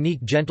has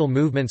unique gentle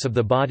movements of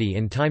the body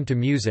in time to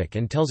music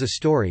and tells a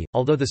story,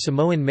 although the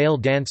Samoan male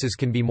dances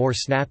can be more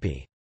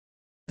snappy.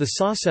 The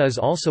Sasa is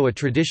also a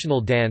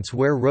traditional dance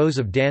where rows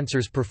of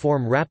dancers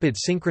perform rapid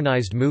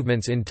synchronized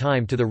movements in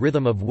time to the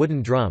rhythm of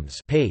wooden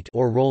drums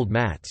or rolled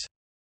mats.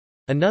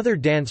 Another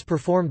dance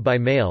performed by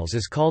males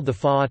is called the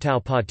Fa'atau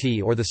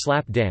Pati or the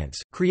slap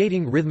dance,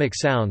 creating rhythmic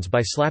sounds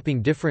by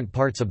slapping different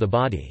parts of the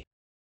body.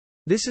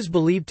 This is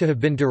believed to have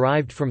been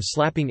derived from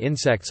slapping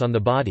insects on the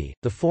body.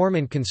 The form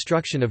and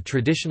construction of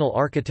traditional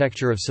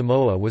architecture of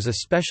Samoa was a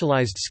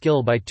specialized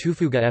skill by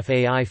Tufuga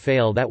Fai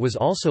Fail that was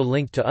also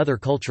linked to other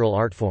cultural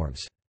art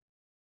forms.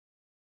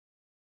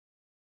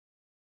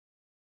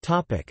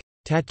 Topic: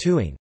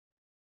 Tattooing.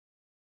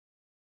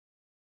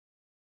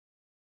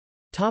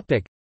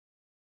 Topic: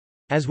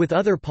 As with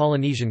other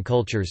Polynesian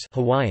cultures,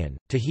 Hawaiian,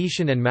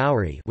 Tahitian and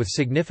Maori, with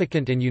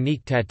significant and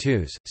unique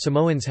tattoos,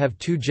 Samoans have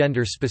 2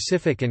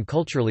 gender-specific and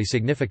culturally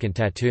significant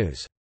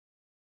tattoos.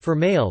 For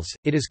males,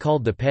 it is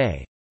called the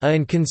pei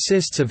and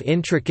consists of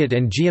intricate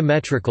and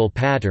geometrical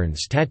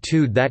patterns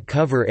tattooed that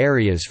cover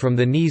areas from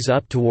the knees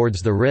up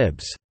towards the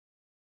ribs.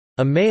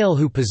 A male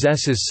who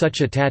possesses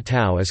such a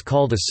tattoo is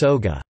called a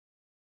soga.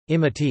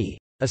 Imati.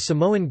 A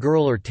Samoan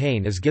girl or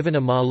tain is given a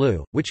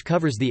malu, which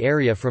covers the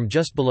area from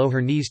just below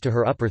her knees to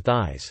her upper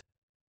thighs.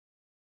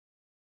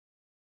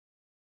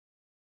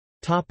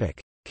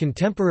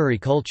 Contemporary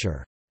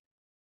culture.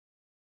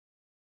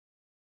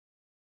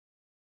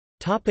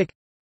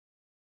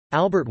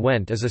 Albert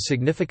Wendt is a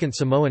significant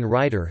Samoan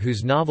writer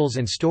whose novels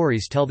and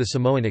stories tell the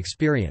Samoan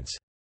experience.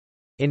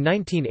 In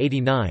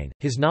 1989,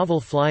 his novel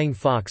Flying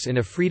Fox in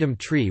a Freedom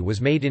Tree was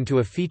made into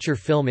a feature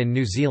film in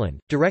New Zealand,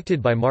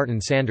 directed by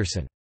Martin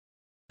Sanderson.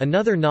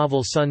 Another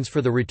novel, Sons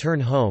for the Return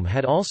Home,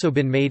 had also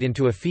been made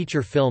into a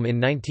feature film in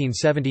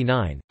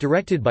 1979,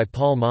 directed by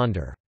Paul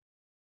Maunder.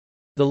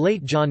 The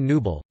late John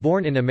Newble,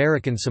 born in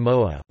American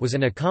Samoa, was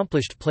an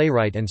accomplished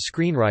playwright and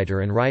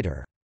screenwriter and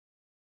writer.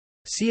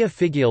 Sia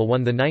Figiel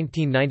won the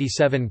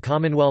 1997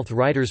 Commonwealth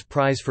Writers'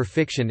 Prize for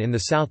Fiction in the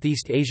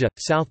Southeast Asia,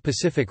 South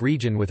Pacific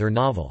region with her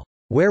novel,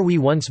 Where We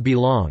Once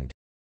Belonged.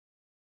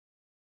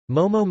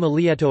 Momo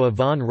Malietoa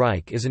von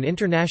Reich is an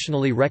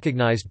internationally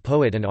recognized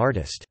poet and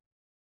artist.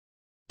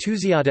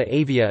 Tuziata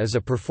Avia is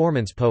a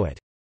performance poet.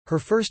 Her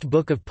first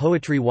book of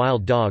poetry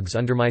Wild Dogs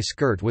Under My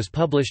Skirt was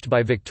published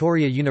by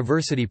Victoria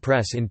University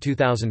Press in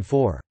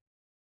 2004.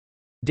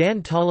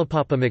 Dan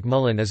Talapapa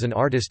McMullen is an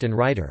artist and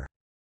writer.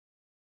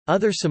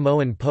 Other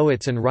Samoan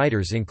poets and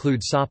writers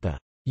include Sapa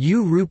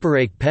U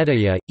Ruparake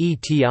Pedaya,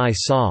 Eti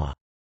Sa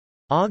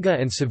Aga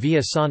and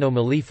Savia Sano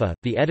Malifa,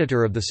 the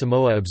editor of the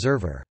Samoa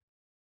Observer.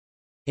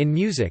 In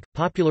music,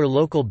 popular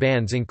local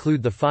bands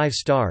include the Five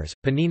Stars,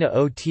 Panina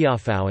o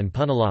Tiafau and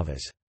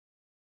Punalavas.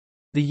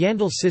 The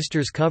Yandel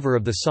Sisters' cover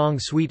of the song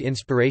Sweet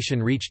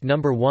Inspiration reached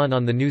number 1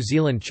 on the New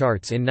Zealand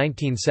charts in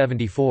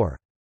 1974.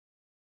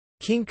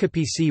 King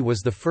Kapisi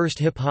was the first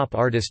hip-hop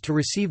artist to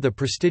receive the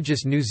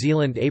prestigious New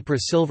Zealand APRA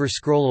Silver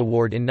Scroll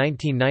Award in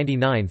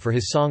 1999 for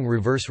his song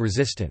Reverse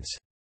Resistance.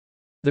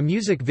 The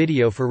music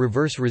video for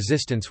Reverse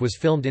Resistance was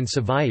filmed in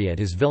Savaii at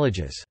his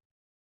villages.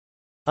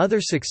 Other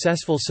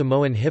successful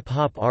Samoan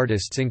hip-hop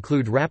artists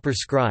include rapper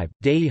Scribe,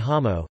 Dei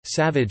Hamo,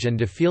 Savage and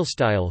De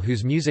Feelstyle,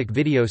 whose music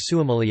video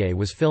Suamalie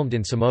was filmed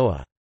in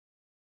Samoa.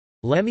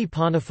 Lemmy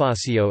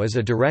Bonifacio is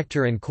a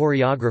director and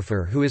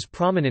choreographer who is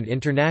prominent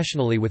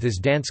internationally with his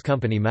dance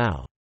company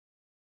Mau.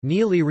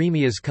 Neil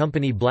Irimia's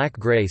company Black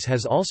Grace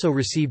has also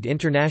received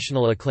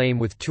international acclaim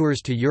with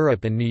tours to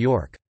Europe and New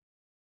York.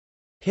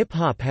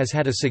 Hip-hop has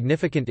had a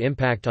significant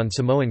impact on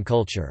Samoan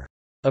culture.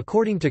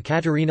 According to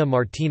Katerina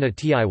Martina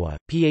Tiaiwa,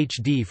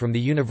 Ph.D. from the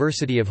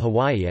University of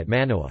Hawaii at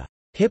Manoa,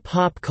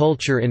 hip-hop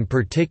culture in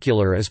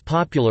particular is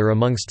popular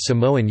amongst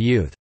Samoan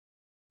youth.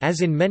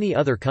 As in many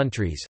other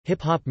countries,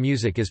 hip-hop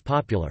music is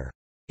popular.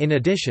 In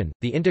addition,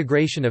 the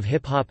integration of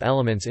hip-hop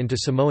elements into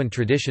Samoan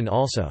tradition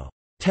also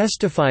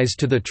testifies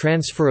to the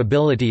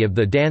transferability of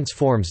the dance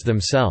forms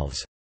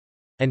themselves,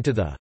 and to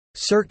the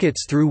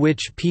circuits through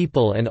which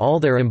people and all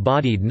their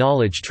embodied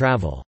knowledge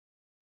travel.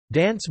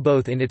 Dance,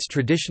 both in its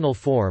traditional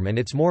form and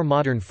its more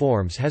modern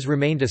forms, has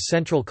remained a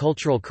central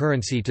cultural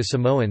currency to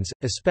Samoans,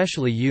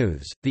 especially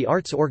youths. The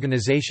arts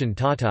organization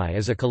Tatai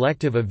is a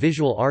collective of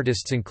visual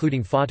artists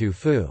including Fatu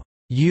Fu,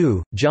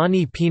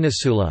 Johnny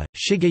Pinasula,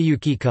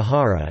 Shigeyuki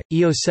Kahara,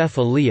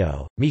 Iosefa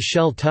Leo,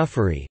 Michelle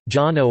Tuffery,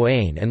 John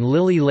Owain, and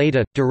Lily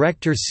Leda.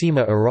 Director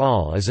Sima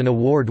Aral is an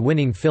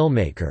award-winning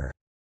filmmaker.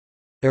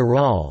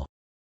 Aral's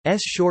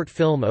short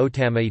film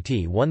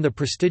Otamaiti won the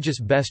prestigious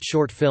Best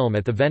Short Film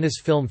at the Venice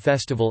Film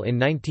Festival in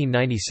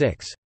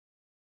 1996.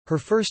 Her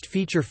first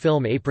feature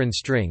film Apron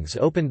Strings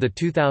opened the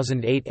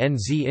 2008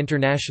 NZ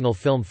International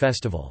Film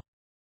Festival.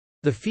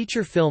 The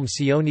feature film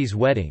Sione's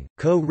Wedding,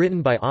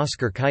 co-written by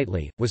Oscar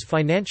Kitely, was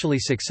financially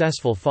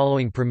successful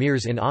following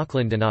premieres in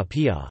Auckland and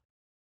Apia.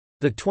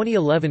 The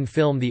 2011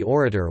 film The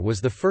Orator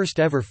was the first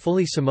ever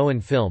fully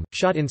Samoan film,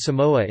 shot in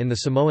Samoa in the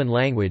Samoan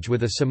language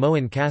with a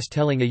Samoan cast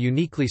telling a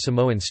uniquely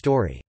Samoan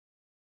story.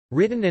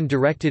 Written and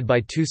directed by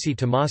Tusi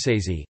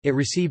Tamasese, it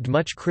received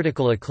much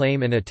critical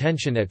acclaim and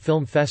attention at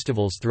film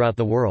festivals throughout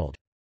the world.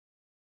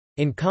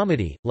 In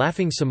comedy,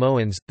 Laughing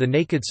Samoans, The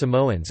Naked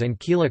Samoans and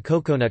Kila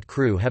Coconut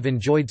Crew have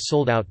enjoyed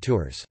sold-out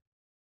tours.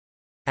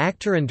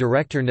 Actor and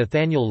director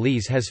Nathaniel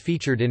Lees has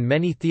featured in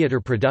many theater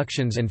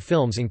productions and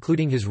films,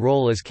 including his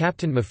role as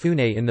Captain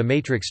Mifune in the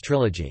Matrix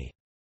trilogy.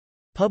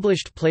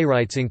 Published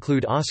playwrights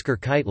include Oscar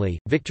Kitely,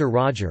 Victor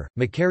Roger,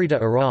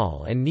 Makarita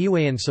Aral and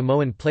Niuean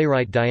Samoan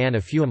playwright Diana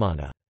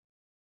Fuemana.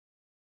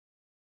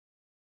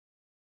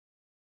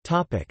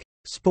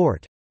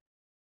 Sport.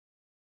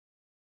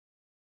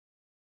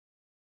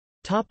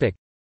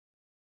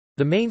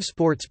 The main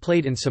sports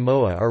played in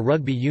Samoa are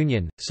rugby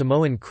union,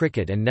 Samoan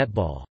cricket and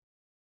netball.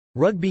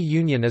 Rugby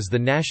union is the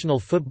national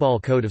football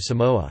code of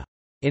Samoa.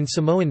 In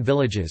Samoan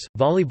villages,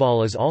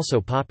 volleyball is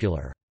also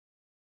popular.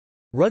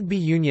 Rugby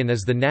union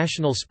is the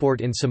national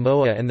sport in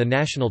Samoa and the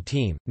national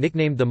team,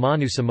 nicknamed the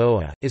Manu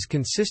Samoa, is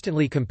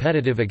consistently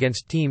competitive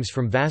against teams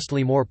from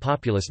vastly more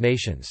populous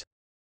nations.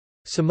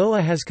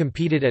 Samoa has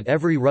competed at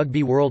every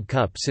Rugby World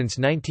Cup since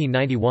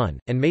 1991,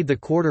 and made the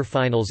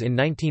quarter-finals in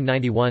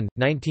 1991,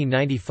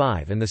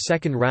 1995 and the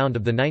second round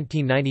of the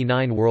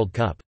 1999 World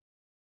Cup.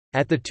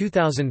 At the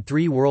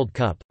 2003 World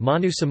Cup,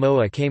 Manu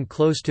Samoa came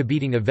close to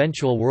beating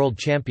eventual world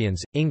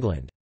champions,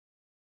 England.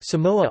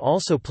 Samoa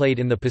also played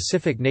in the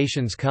Pacific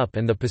Nations Cup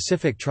and the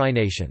Pacific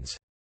Tri-Nations.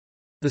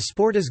 The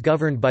sport is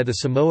governed by the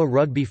Samoa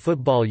Rugby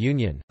Football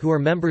Union, who are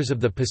members of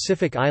the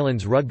Pacific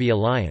Islands Rugby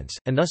Alliance,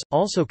 and thus,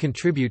 also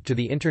contribute to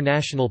the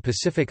International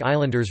Pacific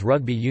Islanders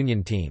Rugby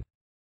Union team.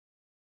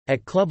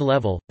 At club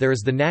level, there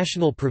is the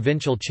National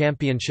Provincial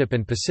Championship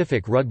and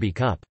Pacific Rugby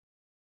Cup.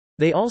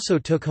 They also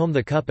took home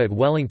the cup at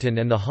Wellington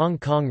and the Hong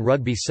Kong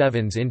Rugby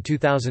Sevens in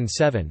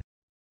 2007,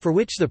 for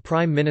which the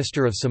Prime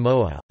Minister of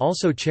Samoa,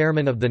 also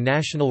chairman of the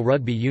National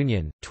Rugby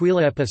Union,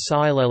 Tuilaepa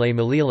Sailele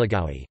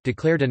Malielegaoi,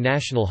 declared a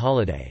national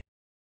holiday.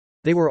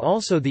 They were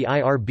also the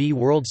IRB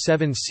World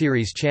Sevens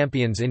Series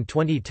champions in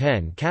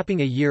 2010, capping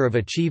a year of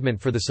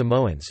achievement for the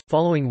Samoans,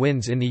 following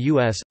wins in the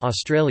US,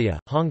 Australia,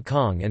 Hong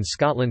Kong and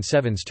Scotland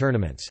Sevens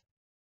tournaments.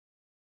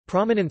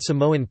 Prominent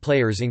Samoan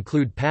players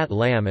include Pat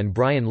Lam and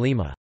Brian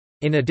Lima.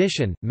 In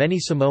addition, many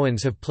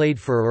Samoans have played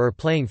for or are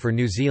playing for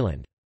New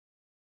Zealand.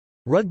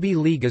 Rugby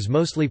league is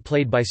mostly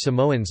played by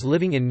Samoans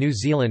living in New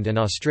Zealand and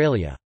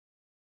Australia.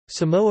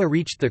 Samoa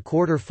reached the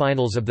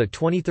quarter-finals of the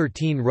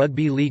 2013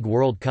 Rugby League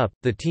World Cup,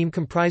 the team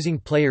comprising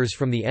players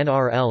from the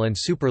NRL and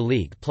Super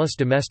League plus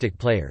domestic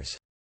players.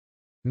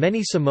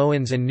 Many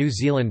Samoans and New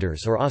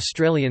Zealanders or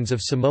Australians of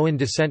Samoan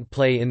descent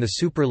play in the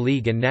Super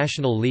League and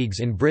National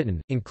Leagues in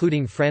Britain,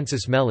 including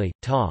Francis Melly,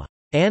 Ta.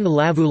 Anne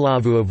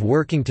Lavulavu of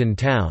Workington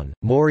Town,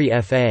 Maury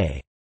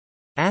F.A.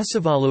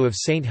 Asavalu of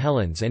St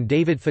Helens and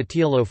David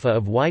Fatialofa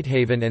of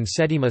Whitehaven and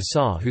Seti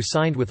Masaw, who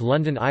signed with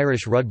London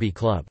Irish Rugby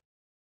Club.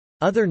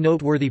 Other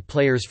noteworthy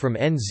players from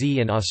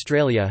NZ and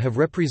Australia have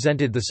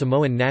represented the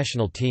Samoan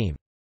national team.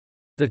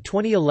 The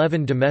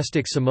 2011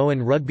 domestic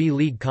Samoan Rugby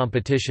League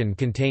competition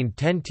contained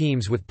 10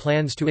 teams with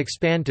plans to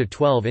expand to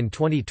 12 in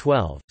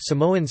 2012.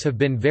 Samoans have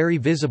been very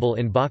visible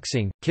in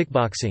boxing,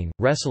 kickboxing,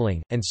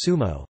 wrestling, and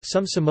sumo.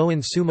 Some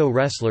Samoan sumo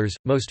wrestlers,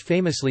 most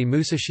famously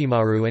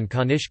Musashimaru and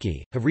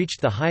Kanishiki, have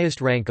reached the highest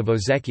rank of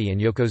ozeki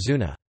and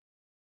yokozuna.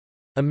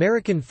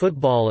 American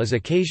football is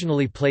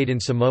occasionally played in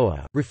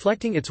Samoa,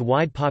 reflecting its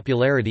wide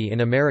popularity in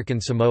American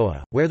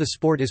Samoa, where the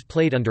sport is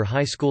played under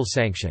high school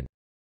sanction.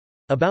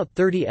 About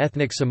 30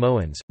 ethnic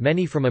Samoans,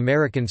 many from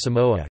American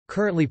Samoa,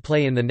 currently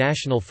play in the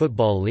National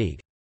Football League.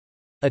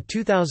 A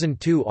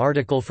 2002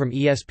 article from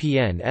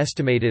ESPN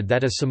estimated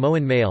that a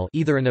Samoan male,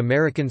 either an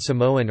American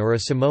Samoan or a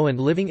Samoan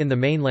living in the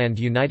mainland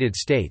United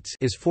States,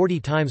 is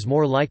 40 times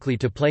more likely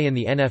to play in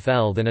the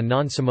NFL than a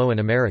non-Samoan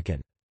American.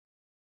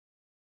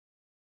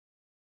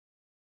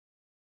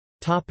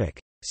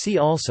 See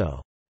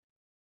also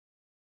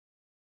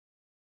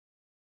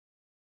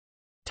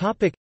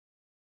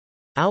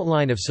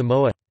Outline of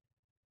Samoa.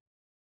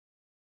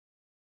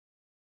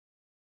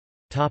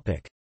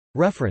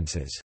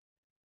 References.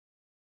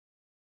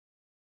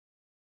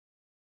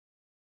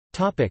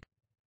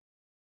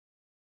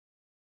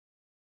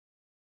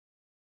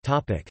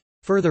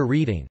 Further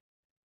reading.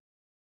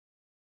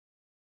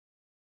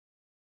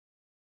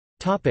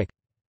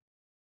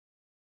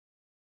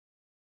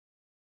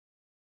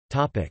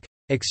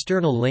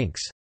 External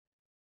links.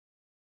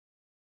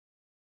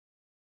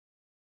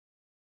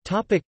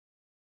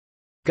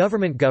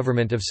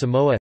 Government of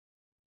Samoa.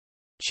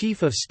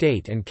 Chief of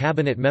State and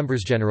Cabinet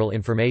Members. General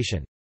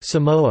Information.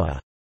 Samoa.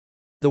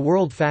 The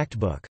World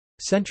Factbook.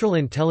 Central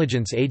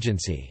Intelligence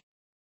Agency.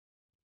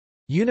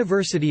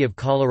 University of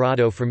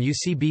Colorado from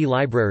UCB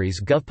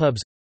Libraries. GovPubs.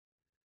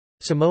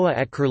 Samoa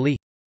at Curlie.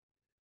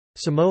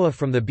 Samoa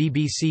from the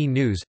BBC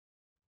News.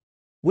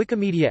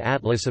 Wikimedia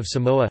Atlas of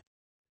Samoa.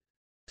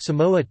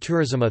 Samoa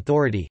Tourism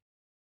Authority.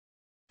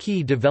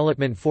 Key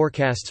development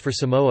forecasts for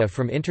Samoa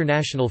from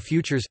International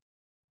Futures.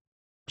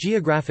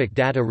 Geographic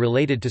data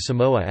related to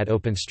Samoa at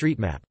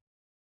OpenStreetMap.